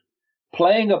world,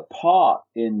 playing a part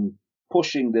in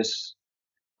pushing this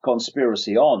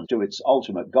conspiracy on to its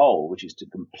ultimate goal, which is to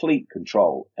complete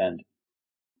control and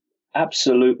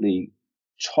absolutely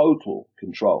total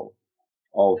control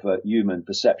of human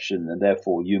perception and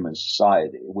therefore human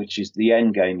society, which is the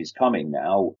end game is coming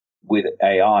now with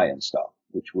AI and stuff,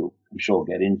 which we'll, I'm sure,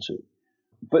 get into.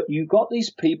 But you've got these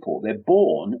people, they're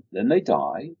born, then they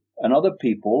die, and other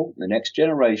people, the next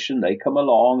generation, they come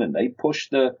along and they push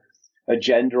the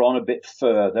agenda on a bit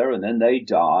further, and then they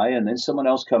die, and then someone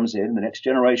else comes in, the next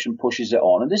generation pushes it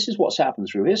on, and this is what's happened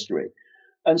through history.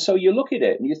 And so you look at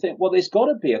it and you think, well, there's got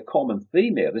to be a common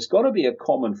theme here. There's got to be a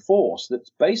common force that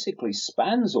basically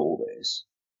spans all this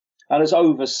and has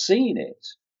overseen it.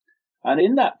 And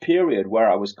in that period where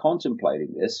I was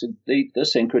contemplating this, the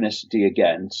synchronicity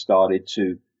again started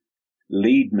to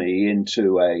lead me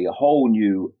into a whole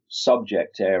new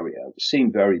subject area, which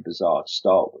seemed very bizarre to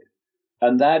start with.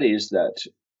 And that is that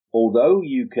although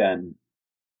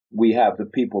we have the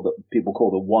people that people call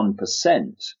the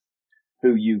 1%,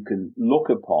 who you can look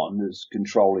upon as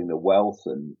controlling the wealth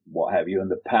and what have you and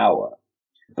the power.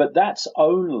 But that's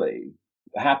only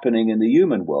happening in the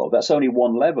human world. That's only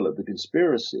one level of the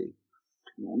conspiracy.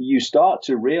 You start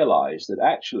to realize that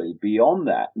actually beyond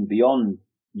that and beyond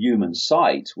human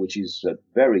sight, which is a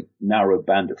very narrow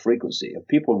band of frequency, if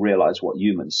people realize what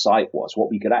human sight was,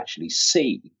 what we could actually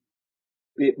see,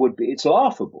 it's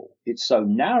laughable. It's so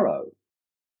narrow.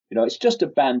 You know, it's just a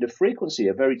band of frequency,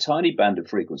 a very tiny band of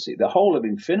frequency. The whole of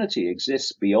infinity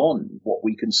exists beyond what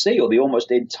we can see, or the almost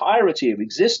entirety of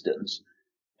existence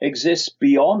exists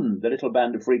beyond the little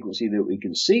band of frequency that we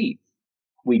can see.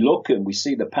 We look and we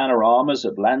see the panoramas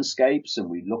of landscapes, and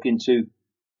we look into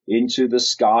the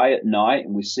sky at night,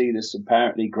 and we see this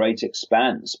apparently great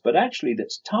expanse. But actually,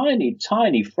 that's tiny,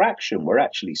 tiny fraction we're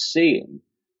actually seeing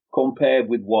compared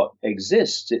with what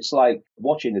exists. It's like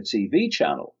watching a TV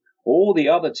channel. All the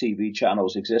other TV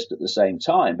channels exist at the same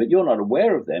time, but you're not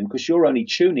aware of them because you're only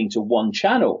tuning to one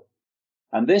channel.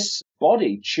 And this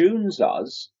body tunes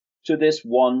us to this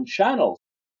one channel,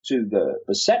 to the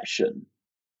perception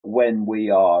when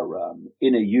we are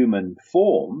in a human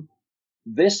form.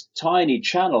 This tiny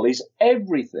channel is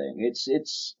everything.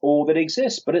 It's all that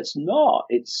exists, but it's not.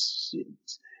 It's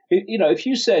you know, if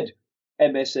you said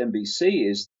MSNBC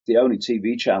is the only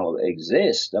TV channel that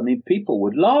exists, I mean, people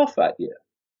would laugh at you.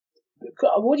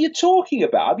 What are you talking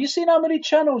about? Have you seen how many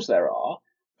channels there are?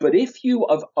 But if you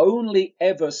have only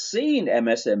ever seen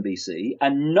MSNBC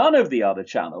and none of the other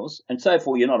channels, and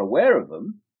therefore you're not aware of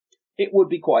them, it would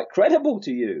be quite credible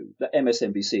to you that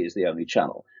MSNBC is the only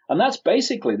channel. And that's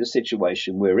basically the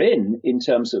situation we're in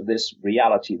terms of this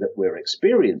reality that we're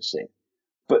experiencing.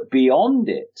 But beyond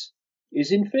it,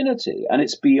 is infinity. And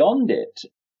it's beyond it,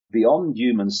 beyond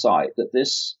human sight, that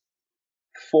this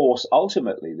force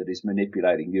ultimately that is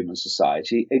manipulating human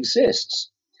society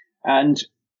exists. And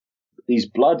these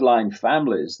bloodline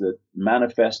families that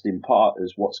manifest in part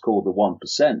as what's called the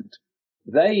 1%,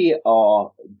 they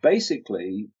are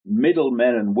basically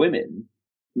middlemen and women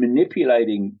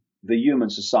manipulating the human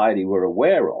society we're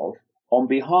aware of on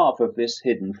behalf of this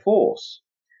hidden force.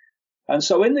 And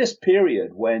so in this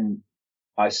period when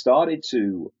I started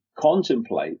to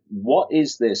contemplate what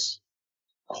is this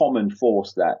common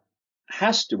force that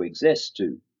has to exist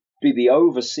to be the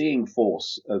overseeing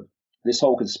force of this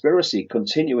whole conspiracy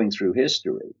continuing through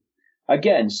history,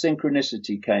 again,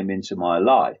 synchronicity came into my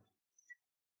life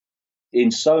in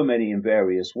so many and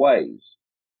various ways.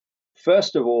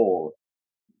 First of all,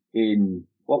 in,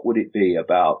 what would it be,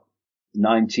 about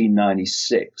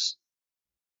 1996,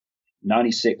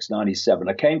 97,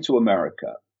 I came to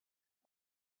America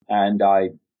and I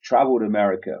traveled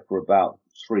America for about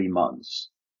 3 months.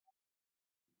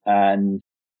 And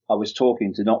I was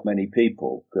talking to not many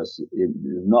people because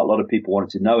not a lot of people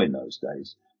wanted to know in those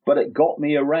days, but it got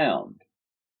me around.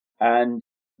 And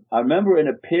I remember in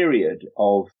a period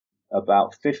of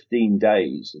about 15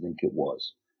 days, I think it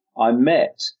was, I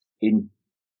met in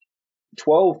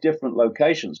 12 different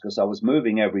locations because I was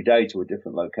moving every day to a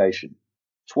different location,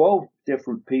 12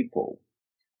 different people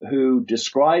who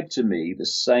described to me the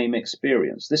same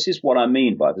experience. This is what I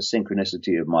mean by the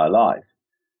synchronicity of my life.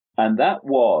 And that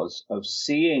was of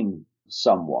seeing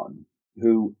someone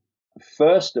who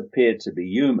first appeared to be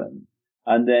human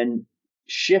and then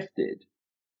shifted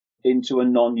into a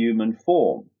non-human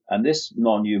form. And this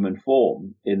non-human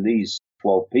form in these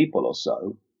 12 people or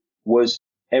so was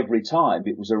every time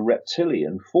it was a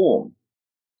reptilian form.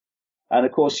 And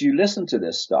of course, you listen to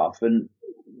this stuff, and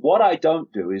what I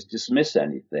don't do is dismiss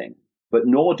anything, but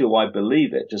nor do I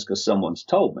believe it just because someone's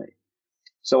told me.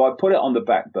 So I put it on the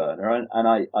back burner and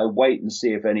I wait and see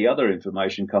if any other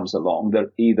information comes along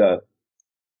that either,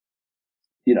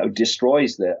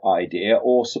 destroys the idea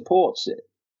or supports it.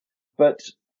 But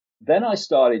then I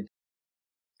started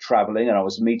traveling and I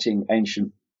was meeting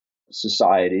ancient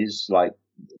societies like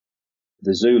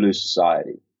the Zulu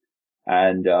Society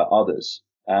and others.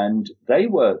 And they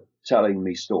were telling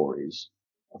me stories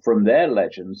from their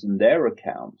legends and their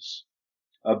accounts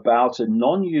about a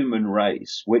non-human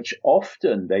race, which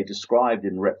often they described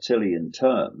in reptilian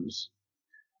terms,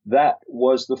 that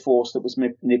was the force that was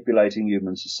manipulating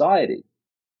human society.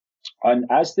 And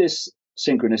as this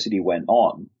synchronicity went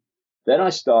on, then I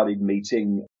started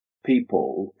meeting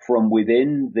people from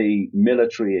within the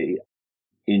military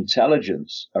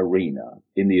intelligence arena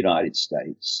in the United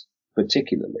States,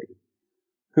 particularly,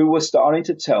 who were starting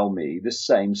to tell me the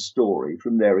same story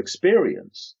from their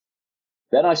experience.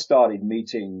 Then I started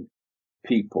meeting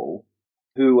people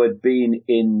who had been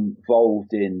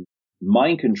involved in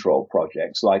mind control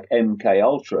projects like MK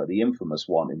Ultra, the infamous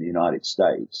one in the United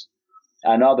States,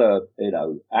 and other,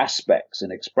 aspects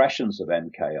and expressions of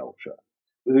MK Ultra,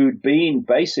 who'd been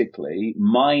basically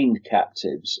mind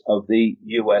captives of the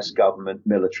US government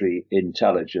military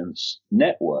intelligence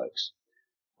networks.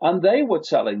 And they were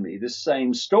telling me the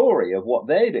same story of what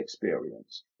they'd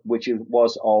experienced, which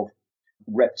was of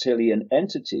reptilian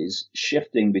entities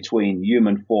shifting between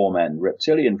human form and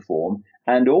reptilian form,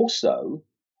 and also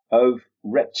of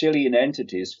reptilian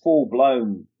entities,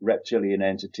 full-blown reptilian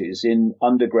entities in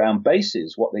underground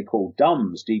bases, what they call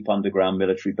DUMBs, deep underground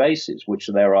military bases, which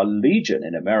there are legion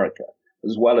in America,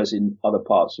 as well as in other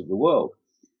parts of the world.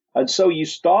 And so you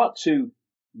start to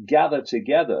gather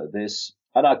together this,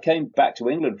 and I came back to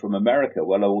England from America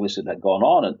when all this had gone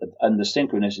on, and the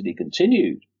synchronicity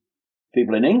continued.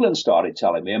 People in England started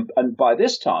telling me, and by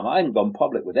this time I hadn't gone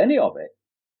public with any of it.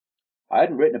 I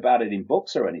hadn't written about it in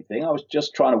books or anything. I was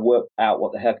just trying to work out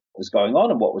what the heck was going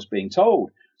on and what was being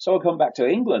told. So I come back to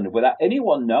England without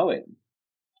anyone knowing.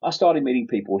 I started meeting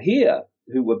people here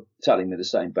who were telling me the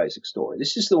same basic story.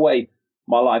 This is the way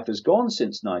my life has gone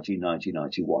since 1990,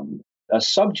 91. A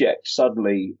subject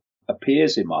suddenly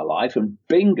appears in my life and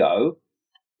bingo,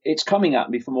 it's coming at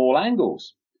me from all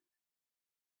angles.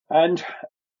 And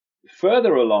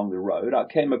further along the road, I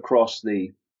came across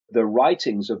the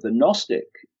writings of the Gnostic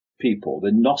people,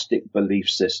 the Gnostic belief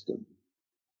system,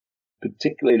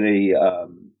 particularly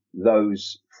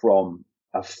those from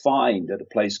a find at a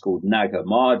place called Nag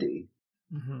Hammadi,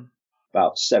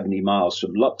 about 70 miles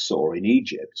from Luxor in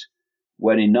Egypt,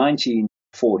 when in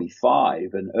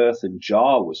 1945 an earthen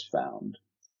jar was found,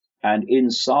 and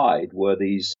inside were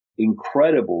these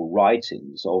incredible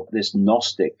writings of this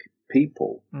Gnostic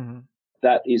people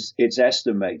that it's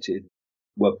estimated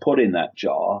were put in that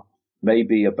jar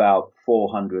maybe about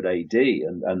 400 AD,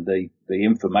 and the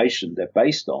information they're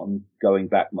based on going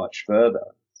back much further.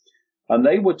 And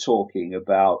they were talking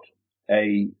about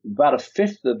about a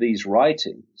fifth of these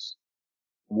writings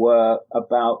were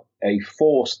about a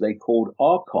force they called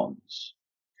Archons.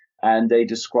 And they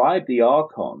described the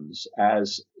Archons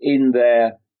as, in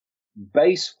their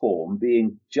base form,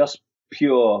 being just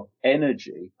pure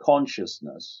energy,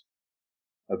 consciousness,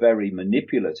 a very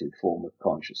manipulative form of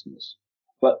consciousness,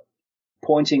 but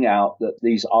pointing out that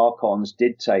these Archons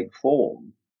did take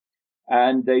form.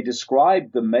 And they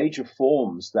described the major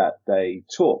forms that they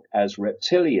took as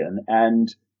reptilian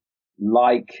and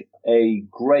like a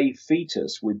gray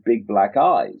fetus with big black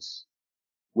eyes,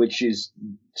 which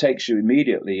takes you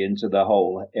immediately into the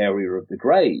whole area of the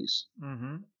grays.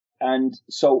 Mm-hmm. And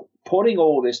so putting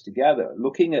all this together,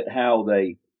 looking at how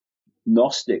the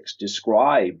Gnostics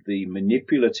describe the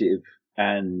manipulative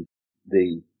and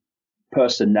the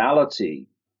personality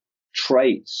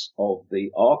traits of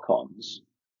the Archons,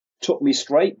 took me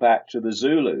straight back to the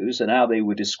Zulus and how they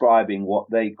were describing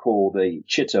what they call the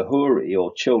Chitahuri,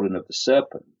 or children of the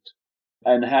serpent,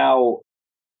 and how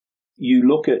you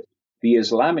look at the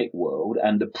Islamic world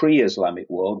and the pre-Islamic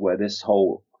world, where this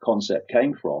whole concept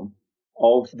came from,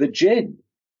 of the jinn.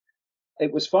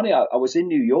 It was funny, I was in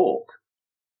New York.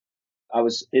 I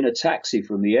was in a taxi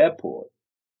from the airport,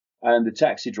 and the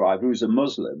taxi driver, who's a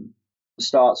Muslim,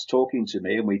 starts talking to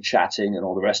me, and we're chatting and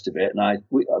all the rest of it. And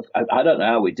I don't know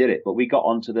how we did it, but we got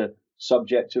onto the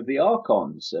subject of the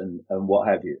Archons and what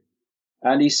have you.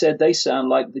 And he said, they sound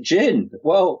like the jinn.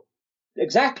 Well,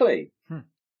 exactly.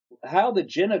 How the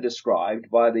jinn are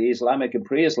described by the Islamic and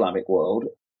pre-Islamic world,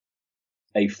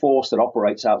 a force that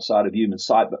operates outside of human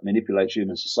sight but manipulates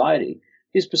human society,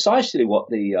 is precisely what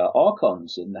the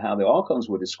Archons and how the Archons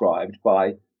were described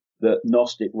by the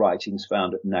Gnostic writings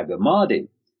found at Nag Hammadi.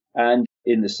 And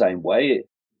in the same way, it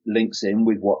links in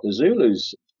with what the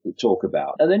Zulus talk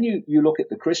about. And then you look at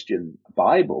the Christian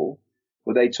Bible,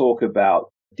 where they talk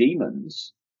about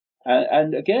demons.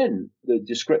 And again, the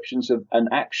descriptions of and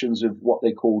actions of what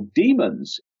they call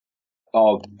demons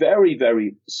are very,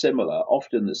 very similar,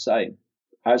 often the same,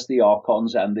 as the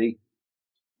Archons and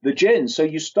the jinn. So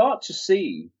you start to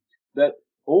see that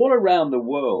all around the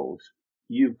world,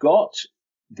 you've got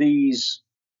these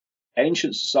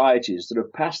ancient societies that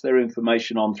have passed their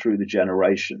information on through the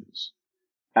generations,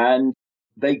 and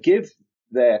they give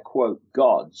their, quote,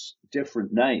 gods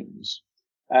different names.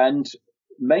 And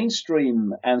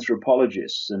mainstream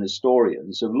anthropologists and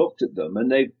historians have looked at them,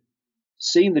 and they've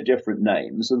seen the different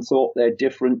names and thought they're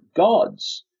different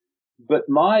gods. But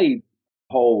my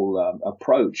whole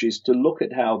approach is to look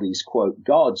at how these, quote,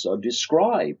 gods are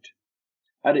described.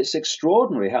 And it's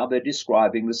extraordinary how they're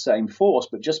describing the same force,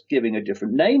 but just giving a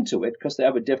different name to it because they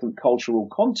have a different cultural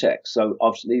context. So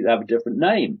obviously they have a different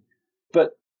name.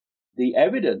 But the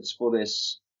evidence for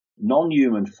this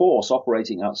non-human force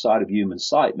operating outside of human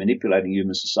sight, manipulating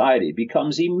human society,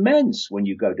 becomes immense when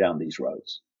you go down these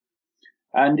roads.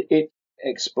 And it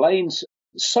explains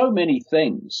so many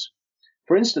things.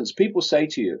 For instance, people say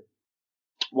to you,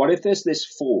 well, if there's this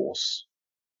force,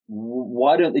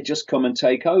 why don't they just come and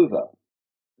take over?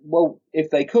 Well,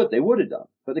 if they could, they would have done,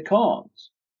 but they can't.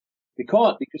 They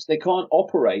can't because they can't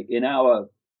operate in our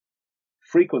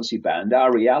frequency band,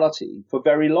 our reality, for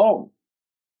very long.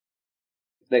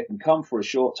 They can come for a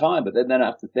short time, but then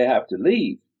they have to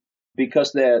leave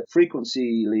because they're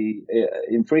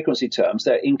in frequency terms,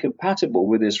 they're incompatible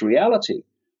with this reality.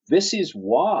 This is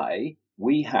why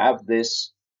we have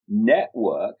this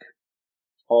network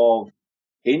of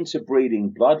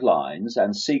interbreeding bloodlines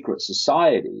and secret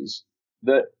societies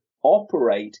that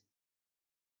operate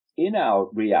in our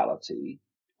reality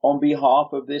on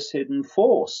behalf of this hidden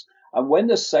force. And when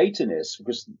the Satanists,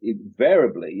 because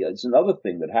invariably, it's another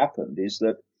thing that happened, is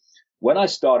that when I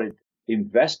started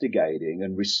investigating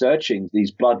and researching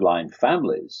these bloodline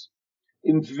families,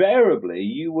 invariably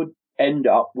you would end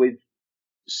up with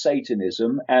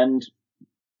Satanism and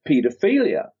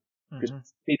pedophilia, because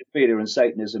pedophilia and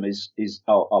Satanism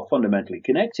are fundamentally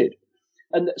connected.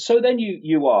 And so then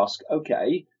you ask,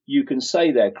 okay, you can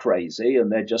say they're crazy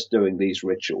and they're just doing these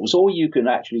rituals, or you can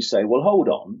actually say, well, hold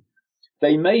on,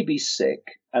 they may be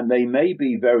sick and they may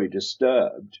be very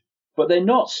disturbed, but they're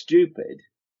not stupid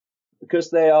because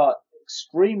they are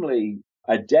extremely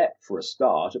adept, for a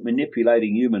start, at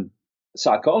manipulating human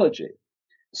psychology.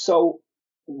 So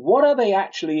what are they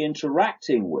actually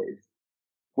interacting with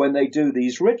when they do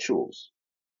these rituals?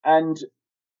 And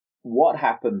what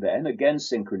happened then, again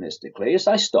synchronistically, is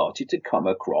I started to come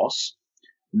across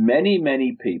many,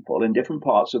 many people in different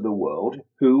parts of the world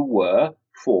who were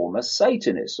former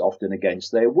Satanists, often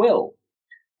against their will.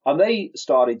 And they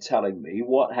started telling me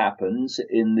what happens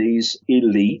in these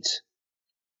elite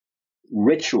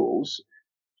rituals,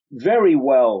 very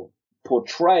well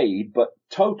portrayed, but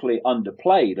totally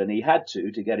underplayed, and he had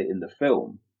to get it in the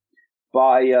film,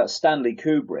 by Stanley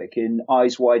Kubrick in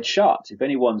Eyes Wide Shut. If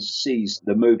anyone sees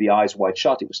the movie Eyes Wide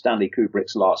Shut, it was Stanley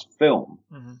Kubrick's last film.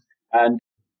 Mm-hmm. And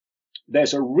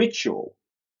there's a ritual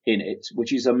in it,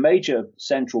 which is a major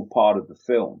central part of the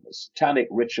film, a satanic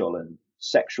ritual and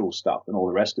sexual stuff and all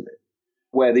the rest of it,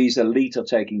 where these elite are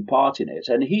taking part in it.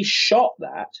 And he shot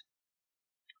that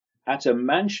at a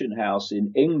mansion house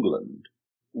in England,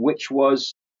 which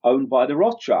was owned by the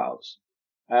Rothschilds.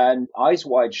 And Eyes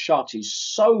Wide Shut is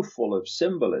so full of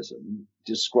symbolism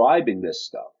describing this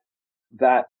stuff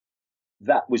that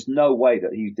was no way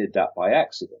that he did that by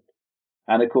accident.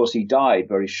 And of course, he died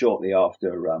very shortly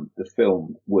after the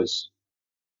film was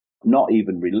not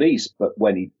even released, but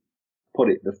when he put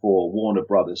it before Warner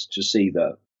Brothers to see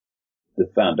the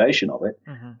foundation of it.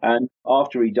 Mm-hmm. And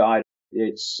after he died,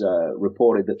 it's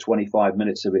reported that 25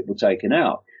 minutes of it were taken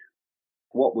out.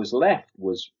 What was left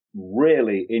was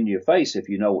really in your face if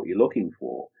you know what you're looking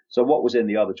for. So what was in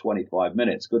the other 25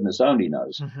 minutes, goodness only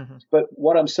knows. But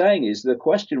what I'm saying is the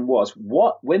question was,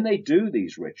 when they do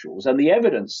these rituals, and the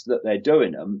evidence that they're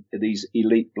doing them, these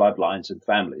elite bloodlines and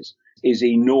families, is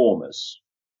enormous.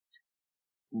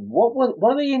 What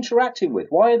are they interacting with?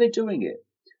 Why are they doing it?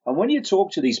 And when you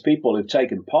talk to these people who've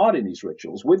taken part in these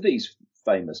rituals with these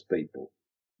famous people,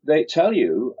 they tell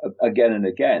you again and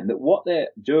again that what they're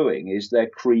doing is they're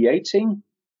creating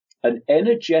an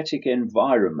energetic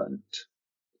environment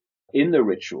in the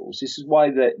rituals. This is why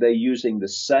they're using the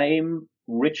same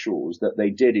rituals that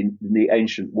they did in the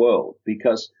ancient world,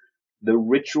 because the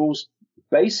rituals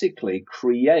basically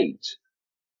create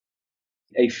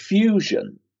a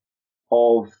fusion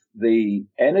of the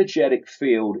energetic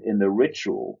field in the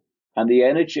ritual and the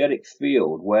energetic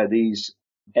field where these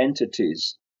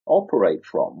entities operate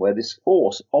from, where this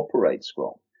force operates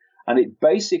from. And it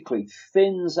basically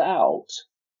thins out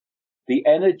the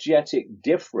energetic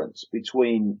difference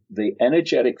between the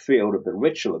energetic field of the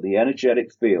ritual and the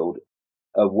energetic field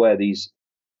of where these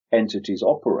entities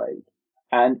operate.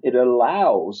 And it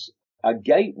allows a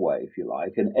gateway, if you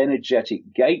like, an energetic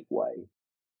gateway,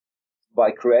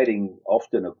 by creating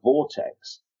often a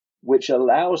vortex, which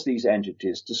allows these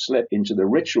entities to slip into the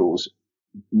rituals,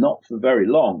 not for very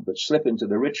long, but slip into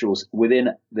the rituals within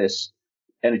this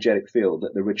energetic field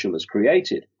that the ritual has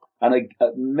created. And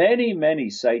many,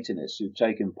 many Satanists who've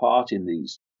taken part in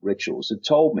these rituals have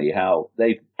told me how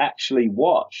they've actually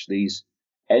watched these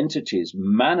entities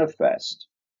manifest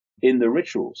in the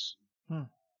rituals,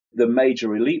 the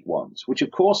major elite ones, which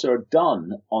of course are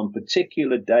done on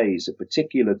particular days at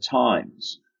particular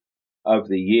times of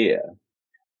the year,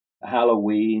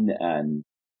 Halloween and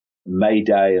May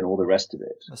Day and all the rest of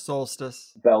it. The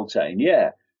solstice. Beltane,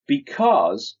 yeah.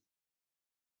 Because,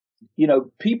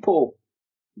 people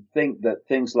think that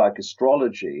things like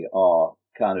astrology are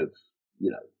kind of,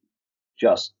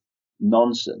 just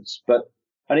nonsense.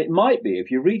 And it might be,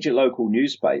 if you read your local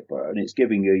newspaper and it's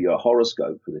giving you your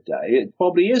horoscope for the day, it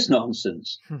probably is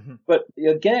nonsense. But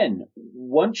again,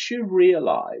 once you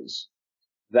realize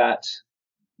that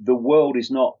the world is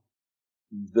not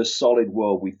the solid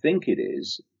world we think it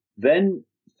is, then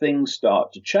things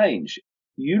start to change.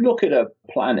 You look at a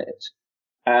planet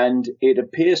and it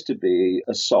appears to be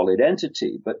a solid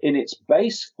entity, but in its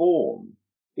base form,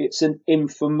 it's an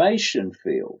information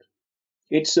field.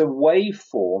 It's a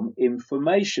waveform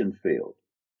information field.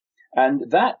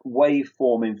 And that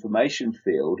waveform information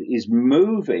field is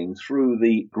moving through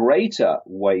the greater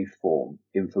waveform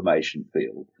information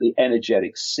field, the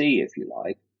energetic sea, if you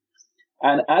like.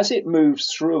 And as it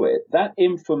moves through it, that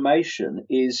information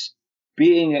is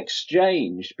being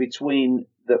exchanged between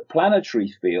the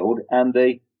planetary field and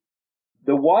the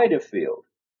wider field.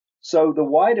 So the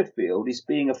wider field is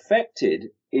being affected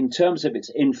in terms of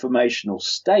its informational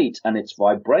state and its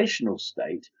vibrational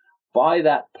state by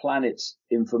that planet's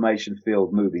information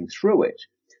field moving through it.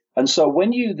 And so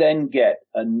when you then get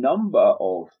a number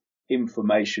of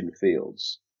information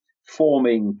fields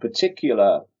forming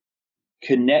particular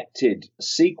connected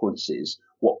sequences,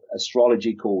 what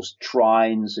astrology calls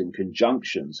trines and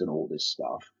conjunctions and all this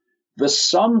stuff, the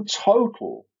sum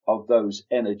total of those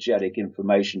energetic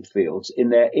information fields in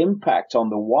their impact on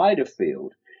the wider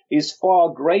field is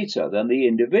far greater than the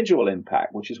individual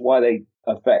impact, which is why they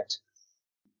affect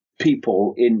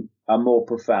people in a more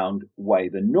profound way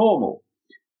than normal.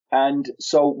 And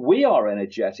so we are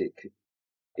energetic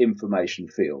information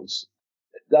fields.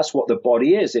 That's what the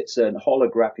body is. It's a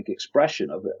holographic expression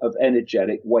of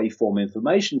energetic waveform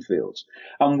information fields.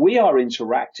 And we are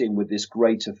interacting with this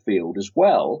greater field as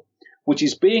well, which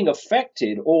is being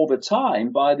affected all the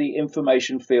time by the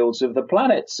information fields of the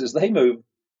planets as they move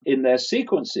in their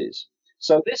sequences.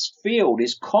 So this field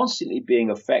is constantly being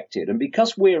affected. And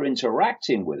because we're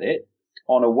interacting with it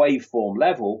on a waveform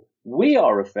level, we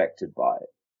are affected by it.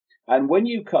 And when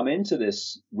you come into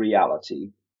this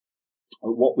reality,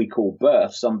 what we call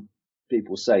birth, some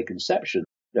people say conception,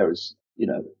 there is,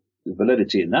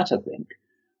 validity in that, I think.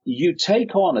 You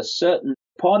take on a certain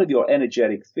part of your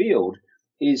energetic field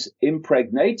is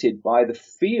impregnated by the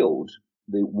field,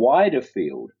 the wider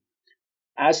field,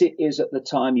 as it is at the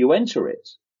time you enter it.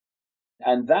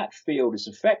 And that field is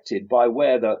affected by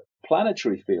where the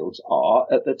planetary fields are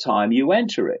at the time you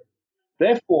enter it.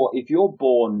 Therefore, if you're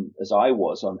born, as I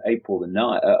was, on April the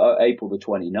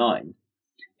 29th,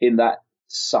 in that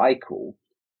cycle,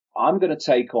 I'm going to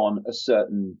take on a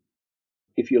certain,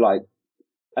 if you like,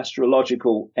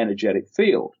 astrological energetic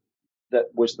field that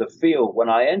was the field when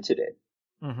I entered it.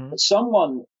 Mm-hmm. But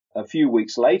someone a few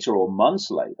weeks later or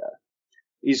months later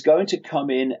is going to come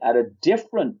in at a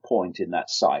different point in that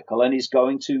cycle and is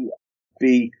going to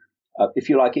be, if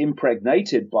you like,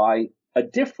 impregnated by a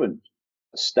different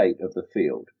state of the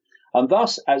field. And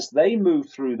thus, as they move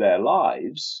through their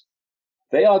lives,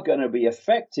 they are going to be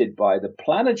affected by the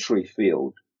planetary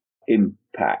field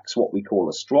impacts, what we call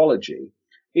astrology,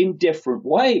 in different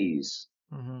ways,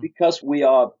 because we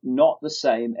are not the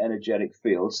same energetic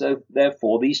field. So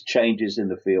therefore, these changes in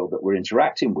the field that we're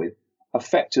interacting with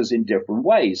affect us in different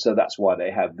ways. So that's why they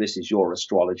have, this is your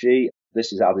astrology,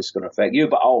 this is how this is going to affect you,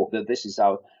 but this is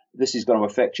how this is going to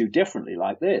affect you differently,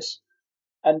 like this.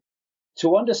 And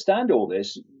to understand all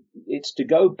this, it's to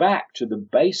go back to the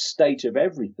base state of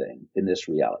everything in this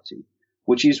reality,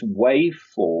 which is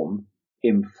waveform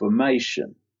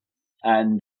information.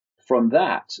 And from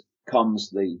that comes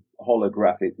the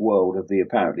holographic world of the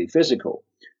apparently physical.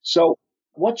 So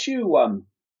what you are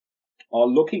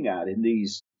looking at in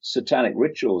these satanic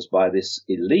rituals by this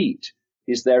elite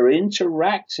is they're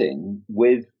interacting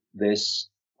with this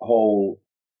whole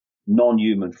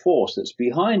non-human force that's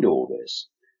behind all this.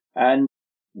 And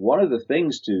one of the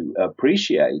things to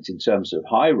appreciate in terms of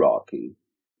hierarchy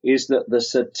is that the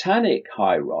satanic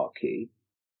hierarchy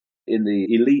in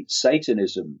the elite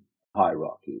Satanism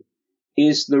hierarchy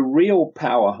is the real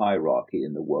power hierarchy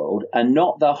in the world and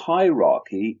not the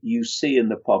hierarchy you see in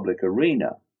the public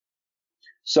arena.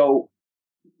 So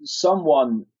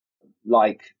someone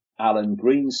like Alan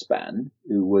Greenspan,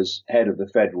 who was head of the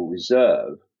Federal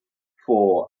Reserve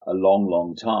for a long,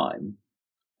 long time,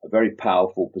 a very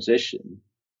powerful position,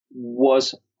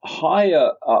 was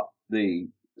higher up the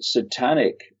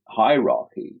satanic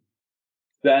hierarchy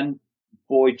than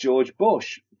Boy George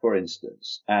Bush, for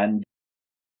instance, and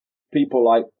people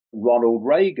like Ronald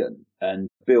Reagan and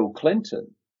Bill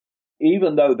Clinton.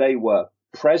 Even though they were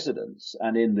presidents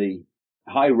and in the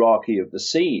hierarchy of the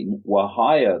scene were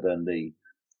higher than the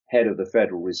head of the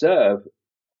Federal Reserve,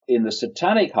 in the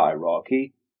satanic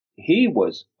hierarchy, he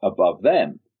was above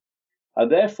them. And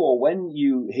therefore, when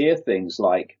you hear things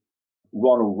like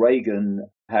Ronald Reagan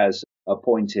has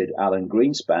appointed Alan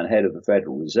Greenspan head of the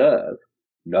Federal Reserve,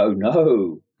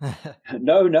 no.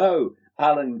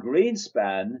 Alan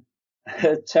Greenspan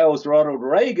tells Ronald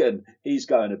Reagan he's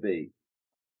going to be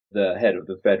the head of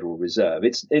the Federal Reserve.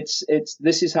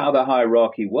 This is how the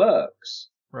hierarchy works.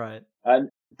 Right. And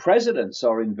presidents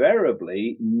are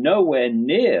invariably nowhere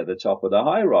near the top of the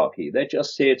hierarchy. They're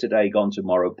just here today, gone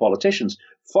tomorrow politicians.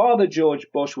 Father George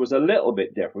Bush was a little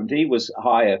bit different. He was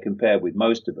higher compared with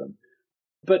most of them,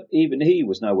 but even he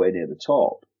was nowhere near the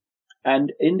top.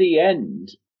 And in the end,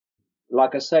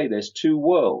 like I say, there's two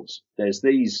worlds. There's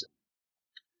these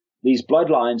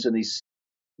bloodlines and these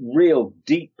real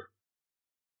deep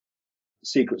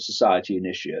secret society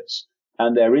initiates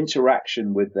and their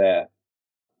interaction with their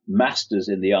masters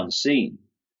in the unseen.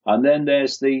 And then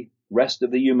there's the rest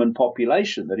of the human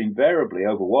population that invariably,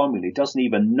 overwhelmingly, doesn't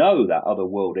even know that other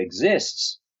world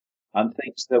exists and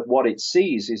thinks that what it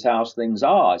sees is how things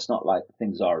are. It's not like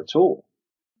things are at all.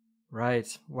 Right.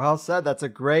 Well said. That's a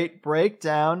great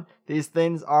breakdown. These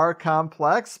things are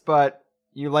complex, but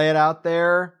you lay it out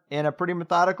there in a pretty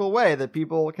methodical way that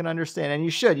people can understand. And you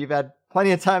should. You've had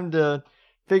plenty of time to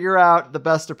figure out the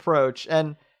best approach.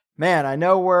 And man, I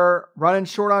know we're running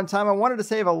short on time. I wanted to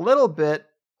save a little bit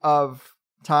of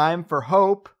time for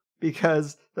hope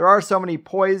because there are so many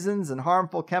poisons and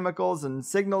harmful chemicals and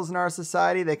signals in our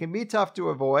society. They can be tough to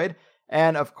avoid.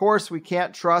 And of course, we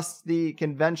can't trust the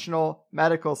conventional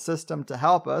medical system to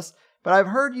help us. But I've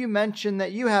heard you mention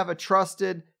that you have a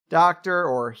trusted doctor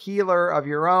or healer of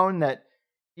your own that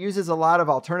uses a lot of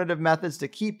alternative methods to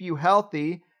keep you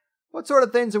healthy. What sort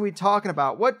of things are we talking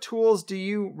about? What tools do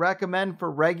you recommend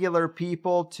for regular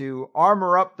people to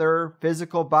armor up their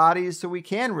physical bodies so we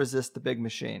can resist the big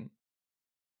machine?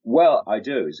 Well, I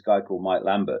do. It's a guy called Mike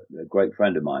Lambert, a great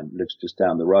friend of mine, lives just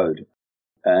down the road.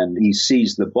 And he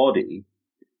sees the body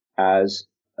as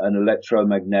an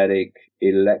electromagnetic,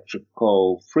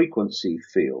 electrical frequency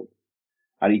field.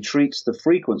 And he treats the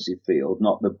frequency field,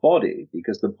 not the body,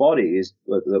 because the body is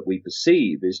that we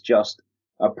perceive is just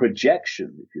a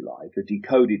projection, if you like, a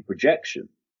decoded projection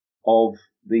of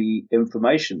the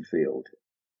information field.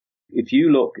 If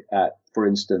you look at, for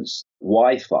instance,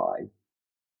 Wi-Fi,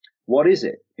 what is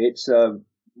it? It's a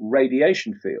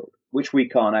radiation field, which we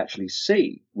can't actually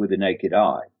see with the naked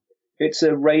eye. It's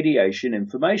a radiation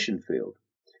information field.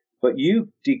 But you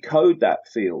decode that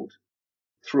field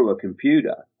through a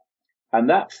computer, and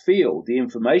that field, the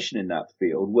information in that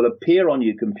field, will appear on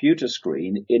your computer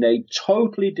screen in a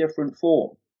totally different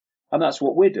form. And that's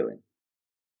what we're doing.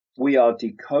 We are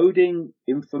decoding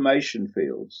information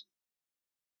fields,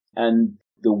 and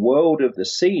the world of the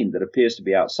scene that appears to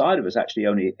be outside of us actually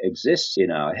only exists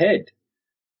in our head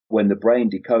when the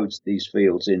brain decodes these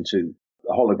fields into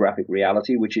a holographic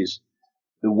reality, which is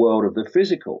the world of the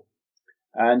physical.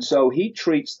 And so he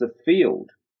treats the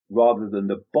field rather than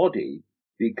the body,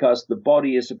 because the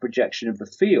body is a projection of the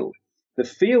field. The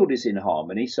field is in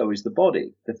harmony, so is the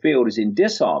body. The field is in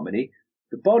disharmony,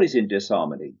 the body's in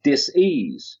disharmony,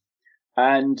 dis-ease.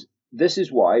 And this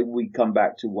is why we come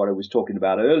back to what I was talking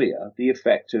about earlier, the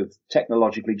effect of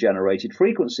technologically generated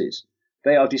frequencies.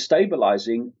 They are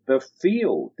destabilizing the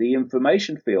field, the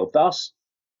information field. Thus,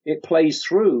 it plays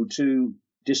through to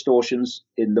distortions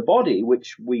in the body,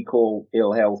 which we call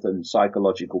ill health and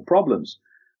psychological problems.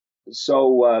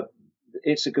 So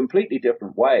it's a completely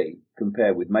different way,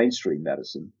 compared with mainstream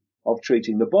medicine, of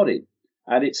treating the body.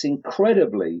 And it's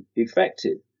incredibly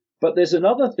effective. But there's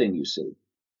another thing, you see.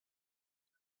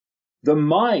 The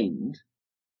mind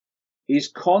is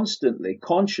constantly,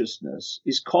 consciousness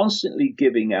is constantly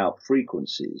giving out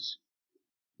frequencies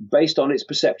based on its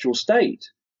perceptual state.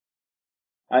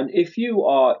 And if you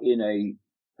are in a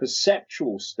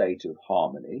perceptual state of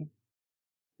harmony,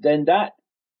 then that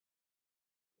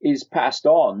is passed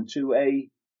on to a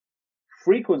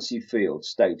frequency field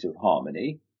state of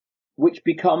harmony, which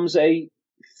becomes a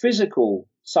physical,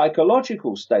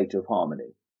 psychological state of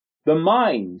harmony. The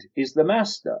mind is the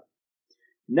master.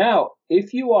 Now,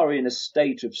 if you are in a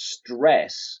state of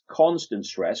stress, constant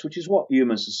stress, which is what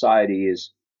human society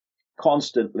is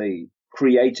constantly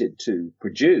created to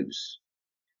produce,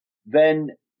 then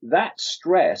that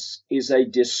stress is a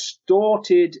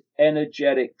distorted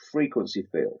energetic frequency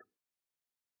field.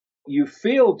 You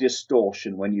feel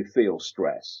distortion when you feel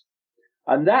stress.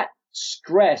 And that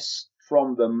stress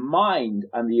from the mind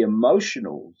and the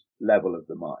emotional level of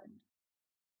the mind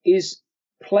is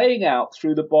playing out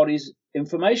through the body's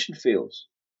information fields.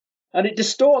 And it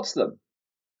distorts them.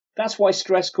 That's why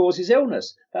stress causes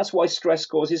illness. That's why stress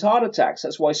causes heart attacks.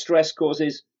 That's why stress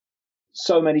causes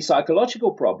so many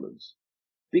psychological problems.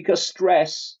 Because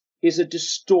stress is a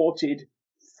distorted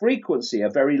frequency, a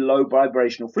very low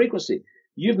vibrational frequency.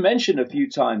 You've mentioned a few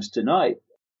times tonight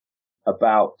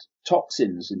about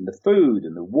toxins in the food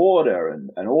and the water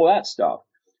and all that stuff.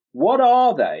 What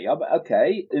are they?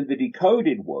 Okay, in the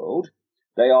decoded world,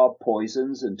 they are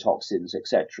poisons and toxins,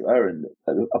 etc., and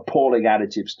appalling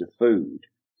additives to food.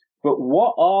 But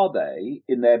what are they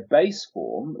in their base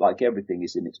form, like everything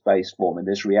is in its base form in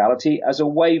this reality, as a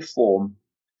waveform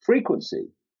frequency?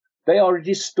 They are a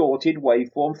distorted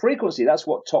waveform frequency. That's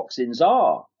what toxins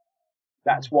are.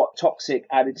 That's what toxic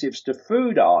additives to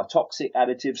food are, toxic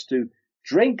additives to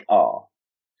drink are.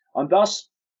 And thus,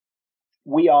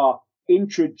 we are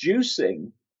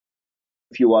introducing,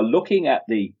 if you are looking at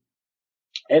the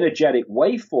energetic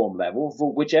waveform level,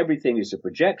 for which everything is a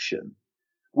projection,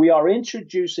 we are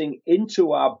introducing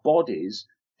into our bodies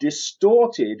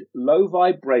distorted low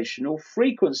vibrational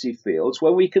frequency fields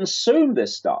when we consume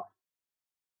this stuff.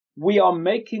 We are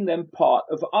making them part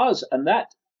of us, and that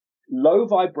low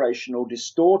vibrational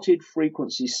distorted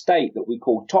frequency state that we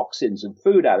call toxins and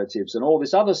food additives and all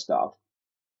this other stuff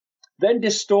then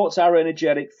distorts our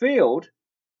energetic field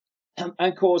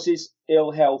and causes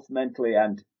ill health mentally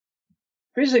and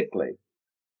physically.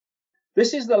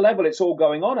 This is the level it's all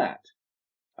going on at.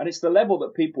 And it's the level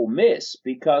that people miss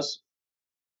because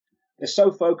they're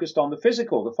so focused on the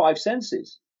physical, the five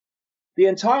senses. The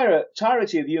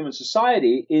entirety of human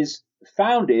society is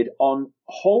founded on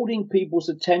holding people's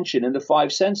attention in the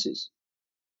five senses.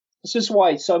 This is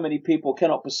why so many people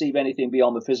cannot perceive anything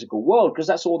beyond the physical world, because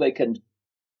that's all they can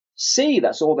see,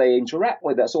 that's all they interact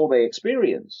with, that's all they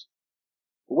experience.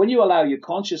 But when you allow your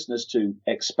consciousness to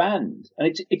expand,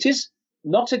 and it is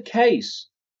not a case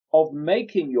of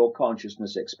making your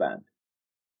consciousness expand.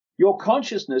 Your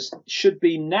consciousness should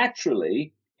be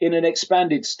naturally in an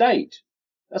expanded state.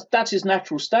 That's his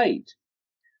natural state.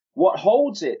 What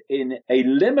holds it in a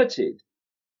limited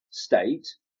state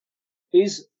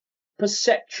is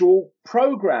perceptual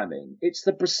programming. It's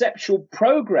the perceptual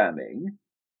programming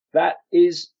that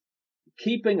is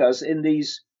keeping us in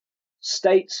these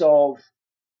states of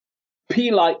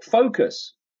pea-like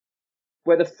focus,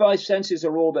 where the five senses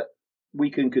are all that we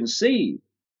can conceive.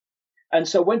 And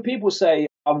so when people say,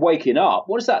 I'm waking up,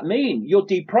 what does that mean? You're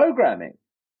deprogramming,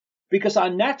 because our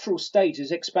natural state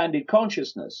is expanded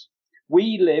consciousness.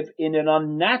 We live in an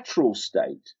unnatural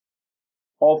state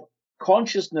of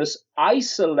consciousness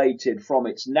isolated from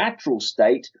its natural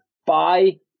state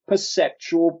by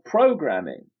perceptual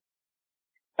programming.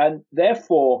 And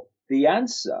therefore, the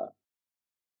answer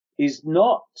is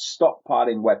not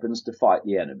stockpiling weapons to fight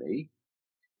the enemy.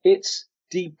 It's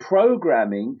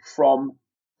deprogramming from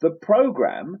the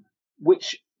program,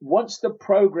 which once the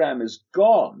program is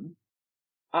gone,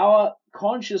 our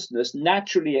consciousness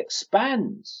naturally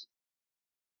expands,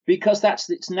 because that's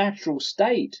its natural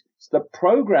state. It's the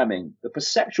programming, the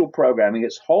perceptual programming,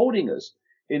 it's holding us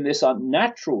in this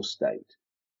unnatural state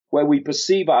where we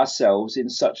perceive ourselves in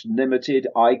such limited,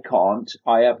 I can't,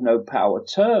 I have no power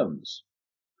terms.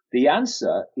 The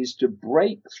answer is to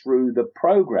break through the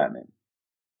programming.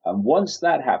 And once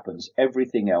that happens,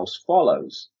 everything else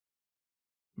follows.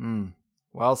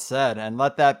 Well said. And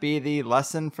let that be the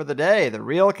lesson for the day. The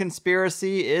real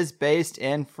conspiracy is based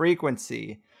in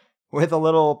frequency, with a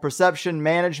little perception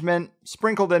management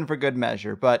sprinkled in for good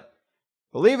measure. But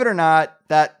believe it or not,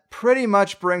 that pretty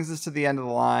much brings us to the end of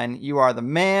the line. You are the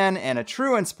man and a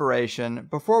true inspiration.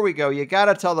 Before we go, you got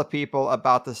to tell the people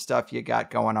about the stuff you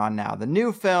got going on now. The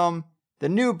new film, the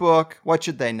new book, what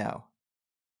should they know?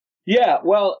 Yeah,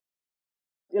 well,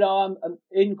 I'm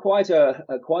in quite a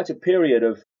period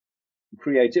of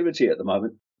creativity at the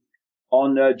moment.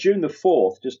 On June the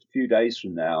 4th, just a few days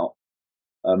from now,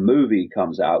 a movie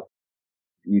comes out.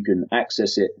 You can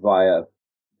access it via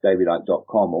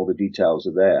davidicke.com. All the details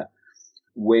are there,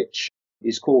 which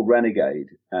is called Renegade.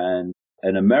 And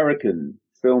an American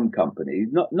film company,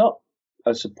 not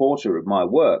a supporter of my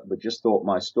work, but just thought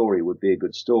my story would be a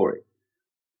good story,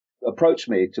 approached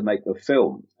me to make the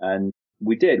film. And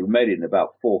we did. We made it in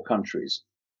about 4 countries.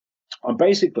 And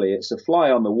basically, it's a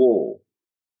fly-on-the-wall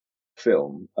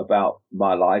film about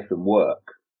my life and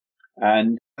work.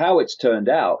 And how it's turned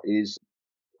out is,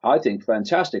 I think,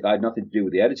 fantastic. I had nothing to do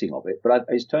with the editing of it, but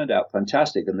it's turned out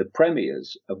fantastic. And the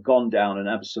premieres have gone down an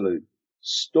absolute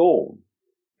storm,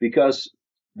 because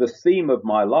the theme of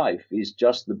my life is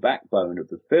just the backbone of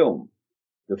the film.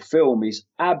 The film is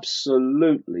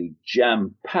absolutely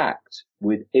jam-packed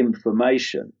with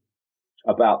information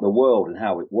about the world and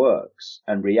how it works,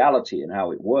 and reality and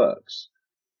how it works.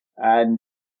 And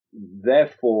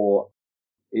therefore,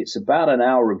 it's about an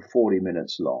hour and 40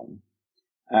 minutes long.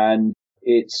 And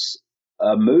it's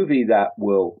a movie that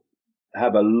will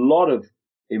have a lot of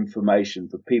information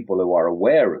for people who are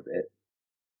aware of it,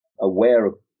 aware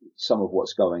of some of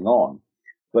what's going on.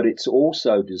 But it's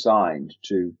also designed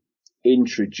to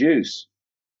introduce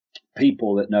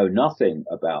people that know nothing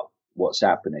about what's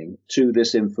happening to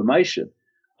this information.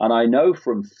 And I know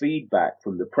from feedback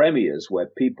from the premieres, where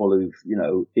people who've,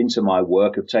 into my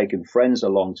work have taken friends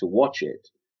along to watch it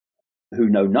who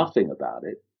know nothing about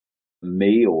it,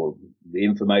 me or the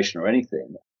information or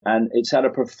anything, and it's had a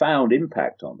profound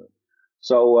impact on them.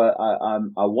 So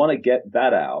I want to get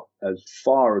that out as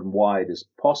far and wide as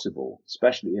possible,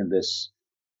 especially in this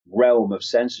realm of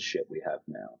censorship we have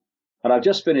now. And I've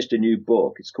just finished a new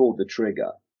book. It's called The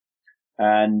Trigger.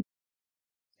 And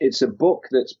it's a book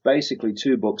that's basically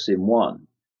 2 books in one.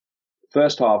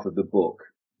 First half of the book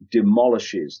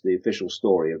demolishes the official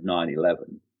story of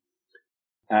 9/11.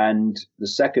 And the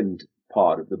second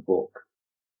part of the book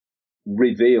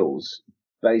reveals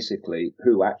basically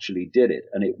who actually did it.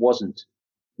 And it wasn't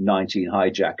 19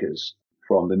 hijackers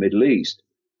from the Middle East.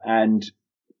 And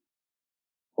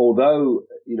although,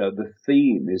 the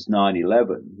theme is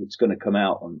 9/11, it's going to come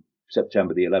out on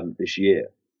September the 11th this year.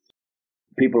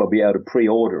 People will be able to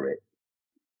pre-order it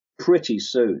pretty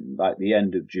soon, like the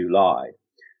end of July.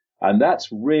 And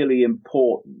that's really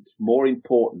important, more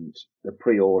important, the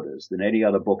pre-orders, than any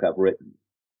other book I've written,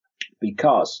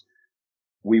 because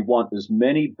we want as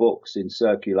many books in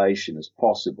circulation as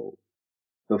possible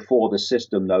before the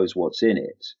system knows what's in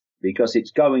it, because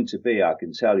it's going to be, I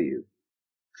can tell you,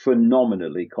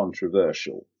 phenomenally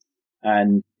controversial.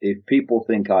 And if people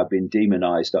think I've been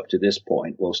demonized up to this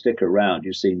point, well, stick around.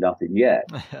 You've seen nothing yet.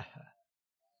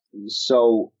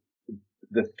 So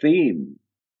the theme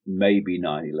may be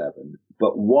 9/11,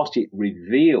 but what it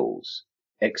reveals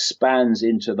expands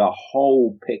into the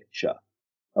whole picture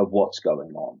of what's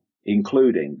going on,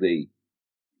 including the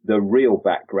real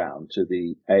background to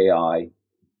the AI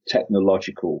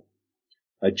technological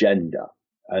agenda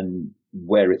and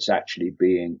where it's actually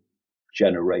being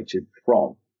generated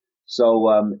from.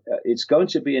 So it's going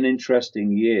to be an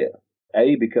interesting year,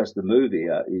 because the movie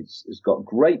has got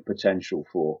great potential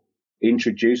for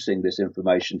introducing this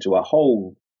information to a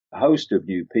whole host of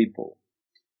new people.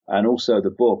 And also the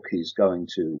book is going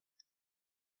to,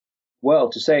 well,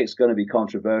 to say it's going to be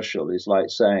controversial is like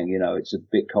saying, it's a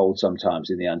bit cold sometimes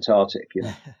in the Antarctic,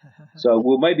 So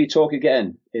we'll maybe talk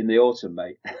again in the autumn,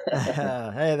 mate.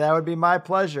 Hey, that would be my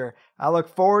pleasure. I look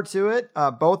forward to it.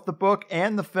 Both the book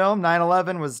and the film,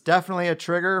 9/11, was definitely a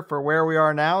trigger for where we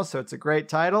are now, so it's a great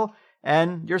title.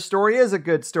 And your story is a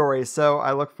good story, so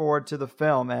I look forward to the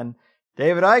film. And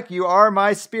David Icke, you are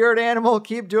my spirit animal.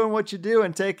 Keep doing what you do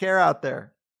and take care out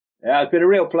there. Yeah, it's been a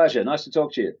real pleasure. Nice to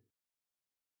talk to you.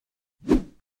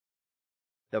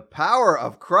 The power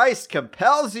of Christ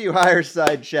compels you, Higher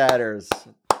Side Chatters.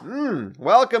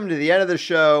 Welcome to the end of the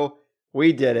show.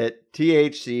 We did it.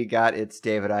 THC got its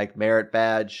David Icke merit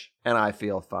badge, and I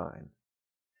feel fine.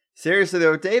 Seriously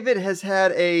though, David has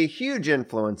had a huge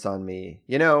influence on me.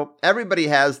 Everybody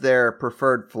has their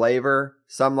preferred flavor.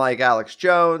 Some like Alex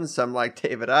Jones, some like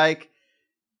David Icke.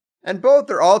 And both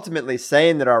are ultimately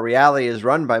saying that our reality is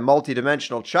run by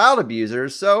multidimensional child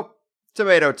abusers, so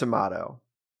tomato, tomato.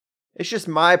 It's just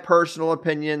my personal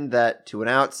opinion that to an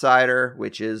outsider,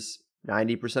 which is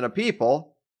 90% of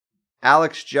people,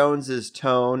 Alex Jones's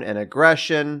tone and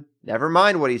aggression, never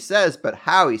mind what he says, but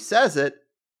how he says it,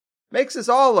 makes us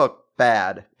all look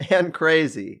bad and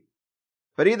crazy.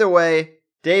 But either way,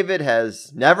 David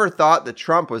has never thought that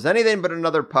Trump was anything but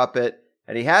another puppet,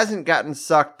 and he hasn't gotten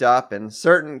sucked up in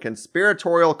certain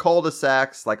conspiratorial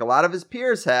cul-de-sacs like a lot of his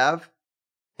peers have,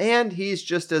 and he's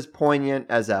just as poignant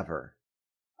as ever.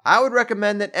 I would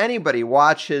recommend that anybody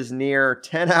watch his near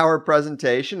 10-hour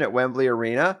presentation at Wembley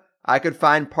Arena. I could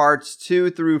find parts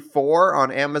 2 through 4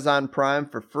 on Amazon Prime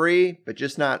for free, but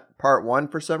just not part 1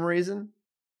 for some reason.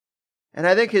 And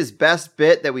I think his best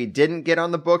bit that we didn't get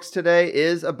on the books today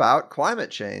is about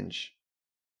climate change.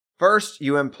 First,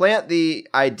 you implant the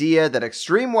idea that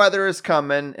extreme weather is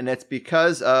coming and it's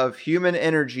because of human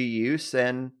energy use,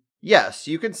 and yes,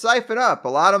 you can siphon up a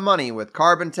lot of money with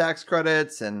carbon tax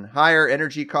credits and higher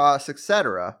energy costs,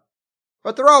 etc.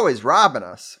 But they're always robbing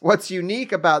us. What's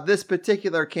unique about this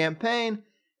particular campaign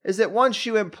is that once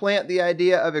you implant the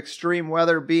idea of extreme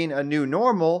weather being a new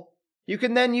normal, you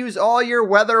can then use all your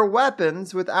weather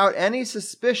weapons without any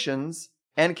suspicions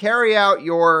and carry out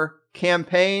your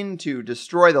campaign to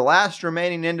destroy the last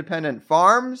remaining independent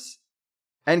farms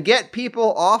and get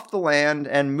people off the land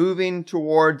and moving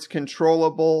towards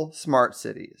controllable smart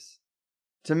cities.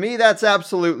 To me, that's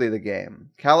absolutely the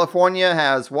game. California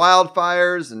has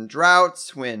wildfires and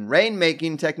droughts when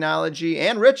rainmaking technology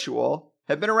and ritual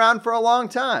have been around for a long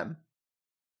time.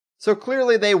 So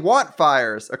clearly they want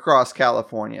fires across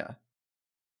California,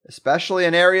 especially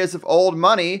in areas of old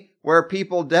money where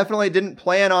people definitely didn't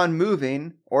plan on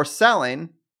moving or selling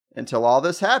until all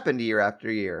this happened year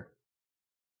after year.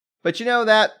 But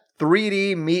that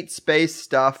 3D meets space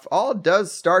stuff all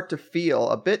does start to feel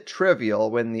a bit trivial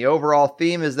when the overall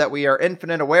theme is that we are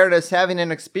infinite awareness having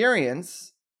an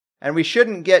experience, and we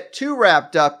shouldn't get too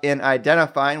wrapped up in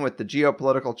identifying with the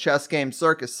geopolitical chess game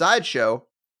circus sideshow,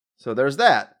 so there's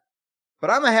that. But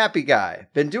I'm a happy guy.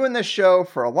 Been doing this show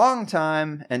for a long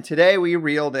time, and today we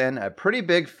reeled in a pretty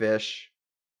big fish.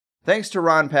 Thanks to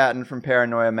Ron Patton from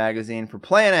Paranoia Magazine for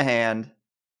playing a hand.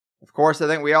 Of course, I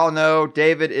think we all know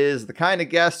David is the kind of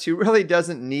guest who really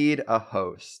doesn't need a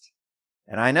host.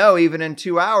 And I know even in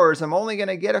 2 hours, I'm only going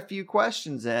to get a few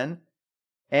questions in.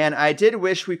 And I did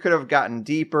wish we could have gotten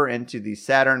deeper into the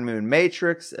Saturn Moon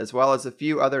Matrix, as well as a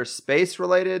few other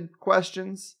space-related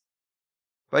questions.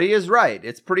 But he is right.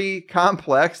 It's pretty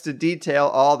complex to detail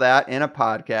all that in a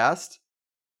podcast.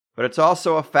 But it's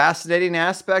also a fascinating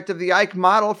aspect of the Icke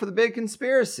model for the big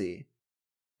conspiracy.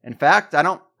 In fact, I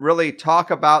don't really talk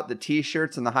about the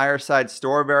t-shirts in the Higher Side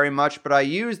store very much, but I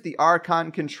use the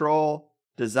Archon control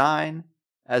design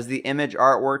as the image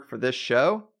artwork for this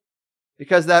show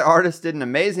because that artist did an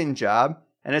amazing job,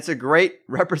 and it's a great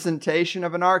representation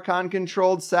of an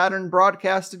Archon-controlled Saturn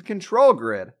broadcasted control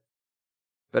grid.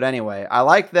 But anyway, I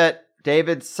like that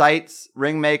David cites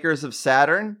ringmakers of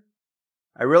Saturn.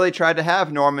 I really tried to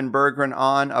have Norman Berggren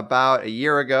on about a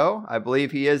year ago. I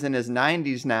believe he is in his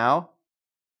 90s now.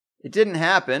 It didn't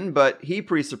happen, but he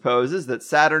presupposes that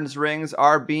Saturn's rings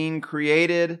are being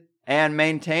created and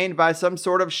maintained by some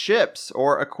sort of ships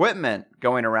or equipment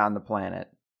going around the planet.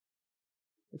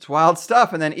 It's wild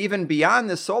stuff. And then even beyond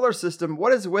the solar system,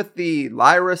 what is with the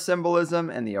Lyra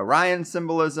symbolism and the Orion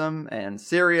symbolism and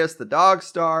Sirius, the dog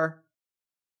star?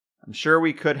 I'm sure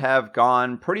we could have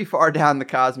gone pretty far down the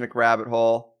cosmic rabbit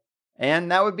hole,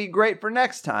 and that would be great for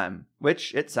next time,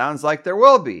 which it sounds like there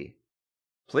will be.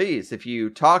 Please, if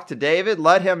you talk to David,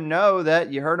 let him know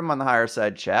that you heard him on the Higher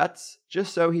Side Chats,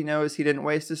 just so he knows he didn't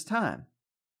waste his time.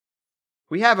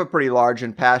 We have a pretty large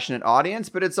and passionate audience,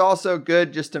 but it's also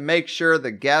good just to make sure the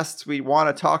guests we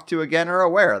want to talk to again are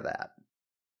aware of that.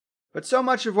 But so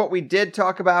much of what we did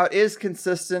talk about is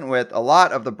consistent with a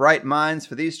lot of the bright minds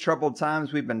for these troubled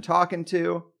times we've been talking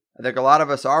to. I think a lot of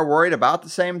us are worried about the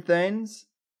same things.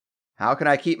 How can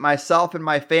I keep myself and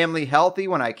my family healthy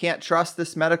when I can't trust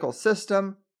this medical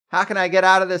system? How can I get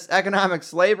out of this economic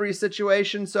slavery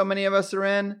situation so many of us are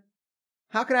in?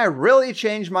 How can I really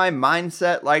change my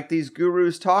mindset like these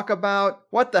gurus talk about?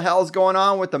 What the hell's going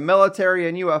on with the military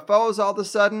and UFOs all of a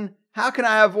sudden? How can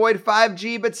I avoid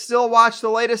 5G but still watch the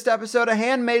latest episode of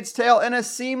Handmaid's Tale in a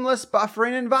seamless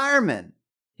buffering environment?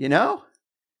 You know?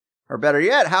 Or better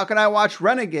yet, how can I watch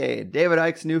Renegade, David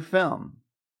Icke's new film?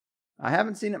 I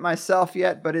haven't seen it myself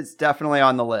yet, but it's definitely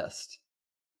on the list.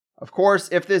 Of course,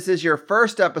 if this is your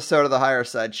first episode of the Higher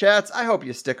Side Chats, I hope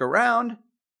you stick around.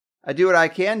 I do what I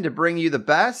can to bring you the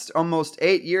best, almost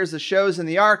 8 years of shows in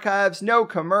the archives, no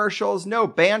commercials, no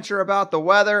banter about the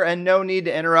weather, and no need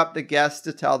to interrupt the guests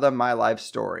to tell them my life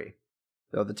story.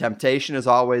 Though the temptation is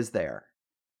always there.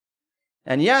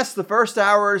 And yes, the first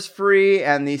hour is free,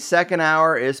 and the second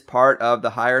hour is part of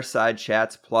the Higher Side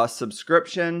Chats Plus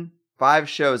subscription. 5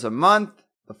 shows a month,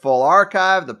 the full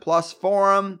archive, the Plus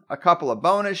forum, a couple of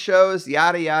bonus shows,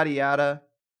 yada yada yada.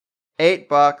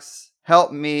 $8.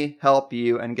 Help me help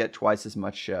you and get twice as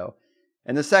much show.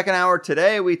 In the second hour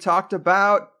today, we talked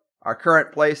about our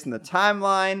current place in the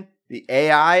timeline, the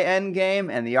AI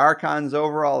endgame, and the Archon's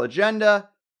overall agenda.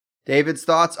 David's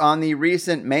thoughts on the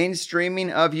recent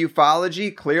mainstreaming of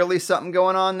ufology, clearly something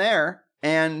going on there.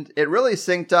 And it really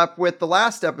synced up with the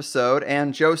last episode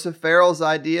and Joseph Farrell's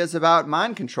ideas about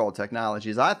mind control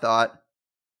technologies, I thought.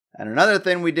 And another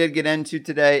thing we did get into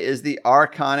today is the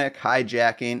archonic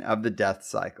hijacking of the death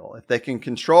cycle. If they can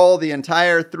control the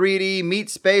entire 3D meat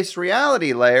space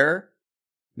reality layer,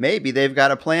 maybe they've got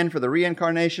a plan for the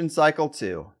reincarnation cycle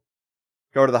too.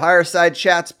 Go to the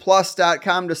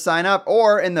highersidechatsplus.com to sign up,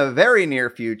 or in the very near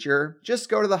future, just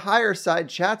go to the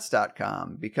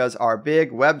highersidechats.com because our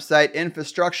big website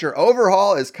infrastructure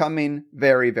overhaul is coming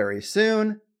very, very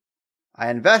soon. I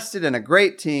invested in a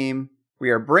great team. We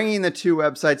are bringing the 2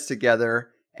 websites together,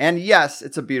 and yes,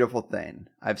 it's a beautiful thing.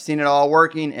 I've seen it all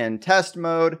working in test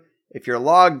mode. If you're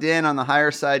logged in on the Higher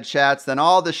Side Chats, then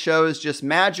all the shows just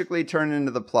magically turn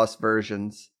into the Plus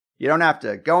versions. You don't have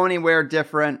to go anywhere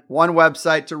different, one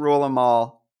website to rule them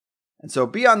all. And so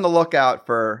be on the lookout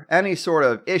for any sort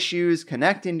of issues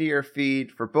connecting to your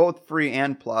feed for both free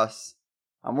and Plus.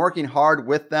 I'm working hard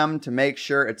with them to make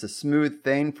sure it's a smooth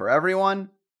thing for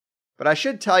everyone. But I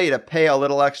should tell you to pay a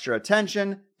little extra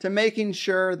attention to making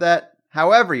sure that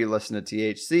however you listen to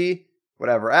THC,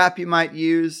 whatever app you might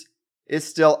use, is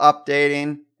still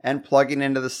updating and plugging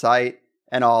into the site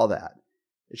and all that.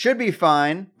 It should be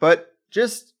fine, but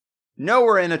just know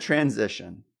we're in a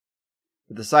transition.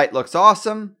 But the site looks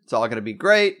awesome, it's all going to be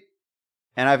great,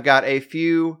 and I've got a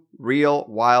few real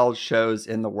wild shows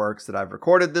in the works that I've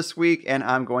recorded this week, and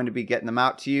I'm going to be getting them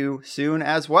out to you soon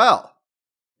as well.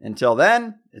 Until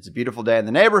then, it's a beautiful day in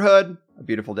the neighborhood, a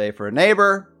beautiful day for a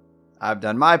neighbor. I've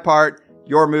done my part.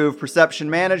 Your move,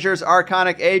 perception managers,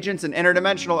 archonic agents, and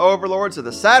interdimensional overlords of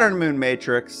the Saturn Moon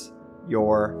Matrix.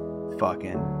 Your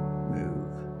fucking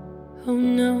move. Oh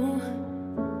no,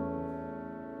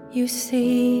 you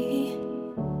see,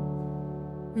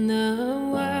 the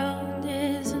world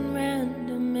isn't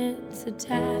random, it's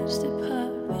attached to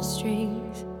puppet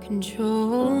strings.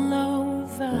 Control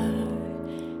over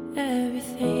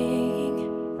everything.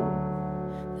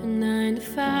 The 9 to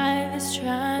 5 is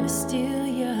trying to steal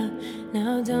ya.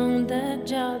 Now don't that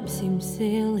job seem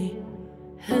silly?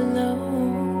 Hello,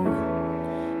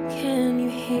 can you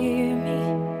hear me?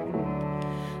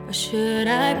 Or should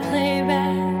I play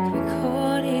back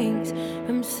recordings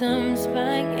from some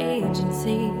spying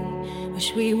agency?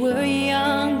 Wish we were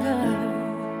younger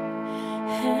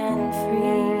and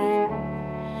free.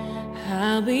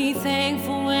 I'll be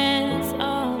thankful when it's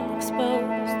all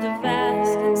exposed, the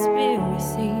vast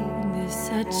conspiracy. This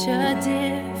such a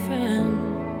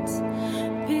difference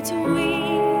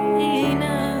between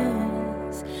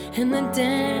us and the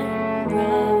damn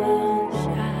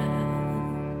rush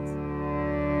hours.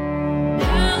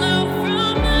 Hello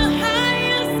from the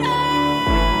higher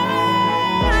side.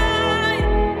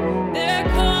 They're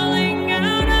calling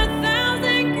out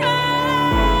 1,000 cries.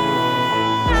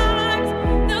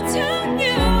 They'll tell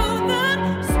you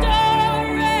the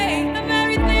story of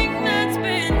everything that's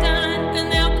been done,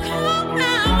 and they'll call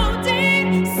out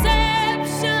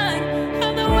deception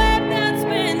of the web that's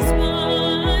been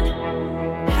spun.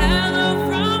 Hello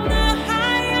from the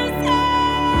higher side.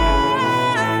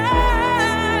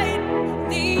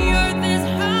 The earth is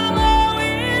hollow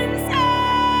inside.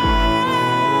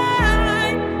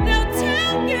 They'll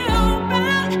tell you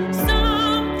about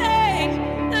something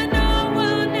that no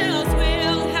one else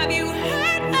will. Have you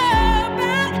heard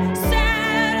about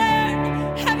Saturn?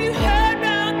 Have you heard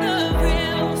about the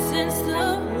real since the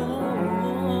war?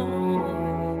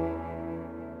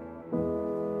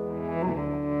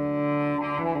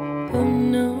 Oh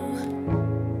no,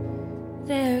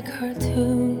 they're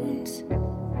cartoons.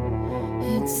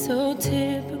 It's so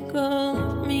typical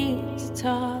of me to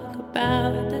talk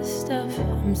about the stuff,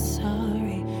 I'm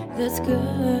sorry, that's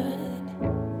good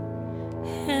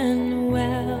and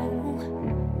well.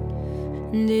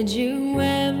 Did you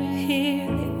ever hear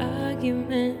the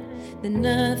argument that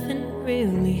nothing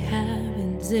really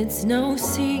happens? It's no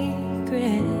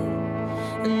secret,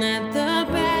 and that the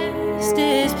best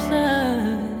is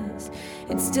plus.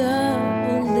 It's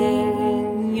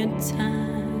doubling your time.